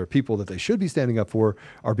up for their people that they should be standing up for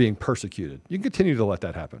are being persecuted. You can continue to let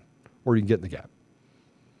that happen, or you can get in the gap.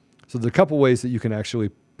 So there's a couple ways that you can actually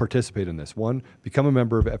participate in this. One, become a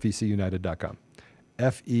member of FECunited.com.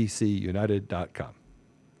 FECunited.com.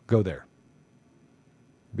 Go there.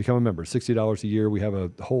 Become a member. $60 a year. We have a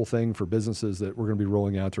whole thing for businesses that we're going to be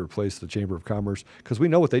rolling out to replace the Chamber of Commerce because we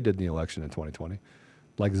know what they did in the election in 2020,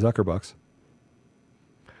 like Zuckerbucks.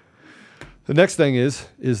 The next thing is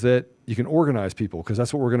that you can organize people because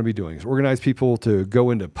that's what we're going to be doing is organize people to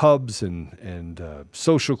go into pubs and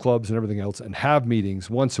social clubs and everything else and have meetings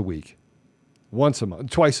once a week, once a month,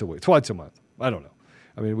 twice a month. I don't know.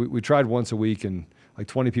 I mean, we tried once a week and like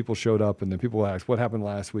 20 people showed up and then people asked, what happened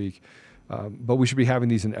last week? But we should be having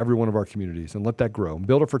these in every one of our communities and let that grow.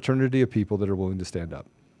 Build a fraternity of people that are willing to stand up.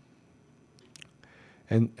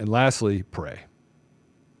 And lastly, pray.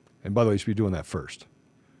 And by the way, you should be doing that first.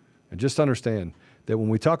 And just understand that when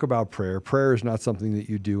we talk about prayer, prayer is not something that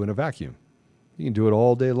you do in a vacuum. You can do it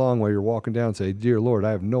all day long while you're walking down and say, Dear Lord,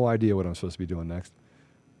 I have no idea what I'm supposed to be doing next,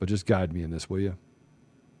 but just guide me in this, will you?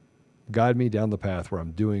 Guide me down the path where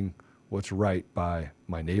I'm doing what's right by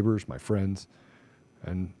my neighbors, my friends,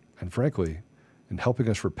 and frankly, in helping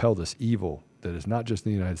us repel this evil that is not just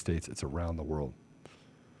in the United States, it's around the world.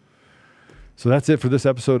 So that's it for this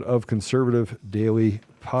episode of Conservative Daily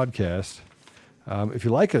Podcast. If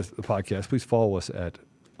you like the podcast, please follow us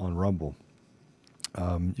on Rumble.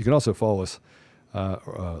 You can also follow us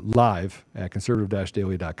live at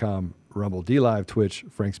conservative-daily.com, Rumble, DLive, Twitch,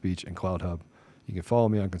 Frank Speech, and Cloud Hub. You can follow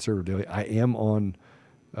me on Conservative Daily. I am on,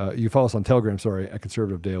 you can follow us on Telegram, at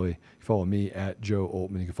Conservative Daily. You can follow me at Joe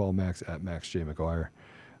Oltmann. You can follow Max at Max J. McGuire.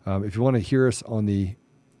 If you want to hear us on the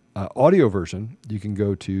audio version, you can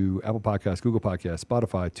go to Apple Podcasts, Google Podcasts,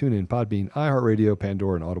 Spotify, TuneIn, Podbean, iHeartRadio,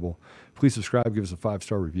 Pandora, and Audible. Please subscribe, give us a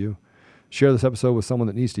 5-star review. Share this episode with someone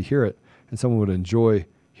that needs to hear it and someone would enjoy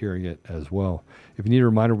hearing it as well. If you need a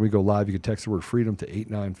reminder when we go live, you can text the word freedom to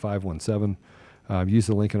 89517. Use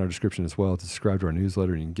the link in our description as well to subscribe to our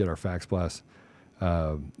newsletter, and you can get our fax blast.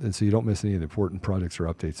 And so you don't miss any of the important projects or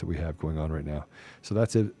updates that we have going on right now. So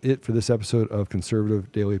that's it for this episode of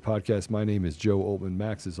Conservative Daily Podcast. My name is Joe Oltmann.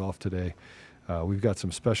 Max is off today. We've got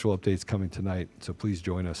some special updates coming tonight, so please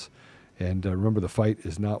join us. And remember, the fight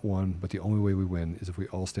is not won, but the only way we win is if we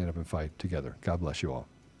all stand up and fight together. God bless you all.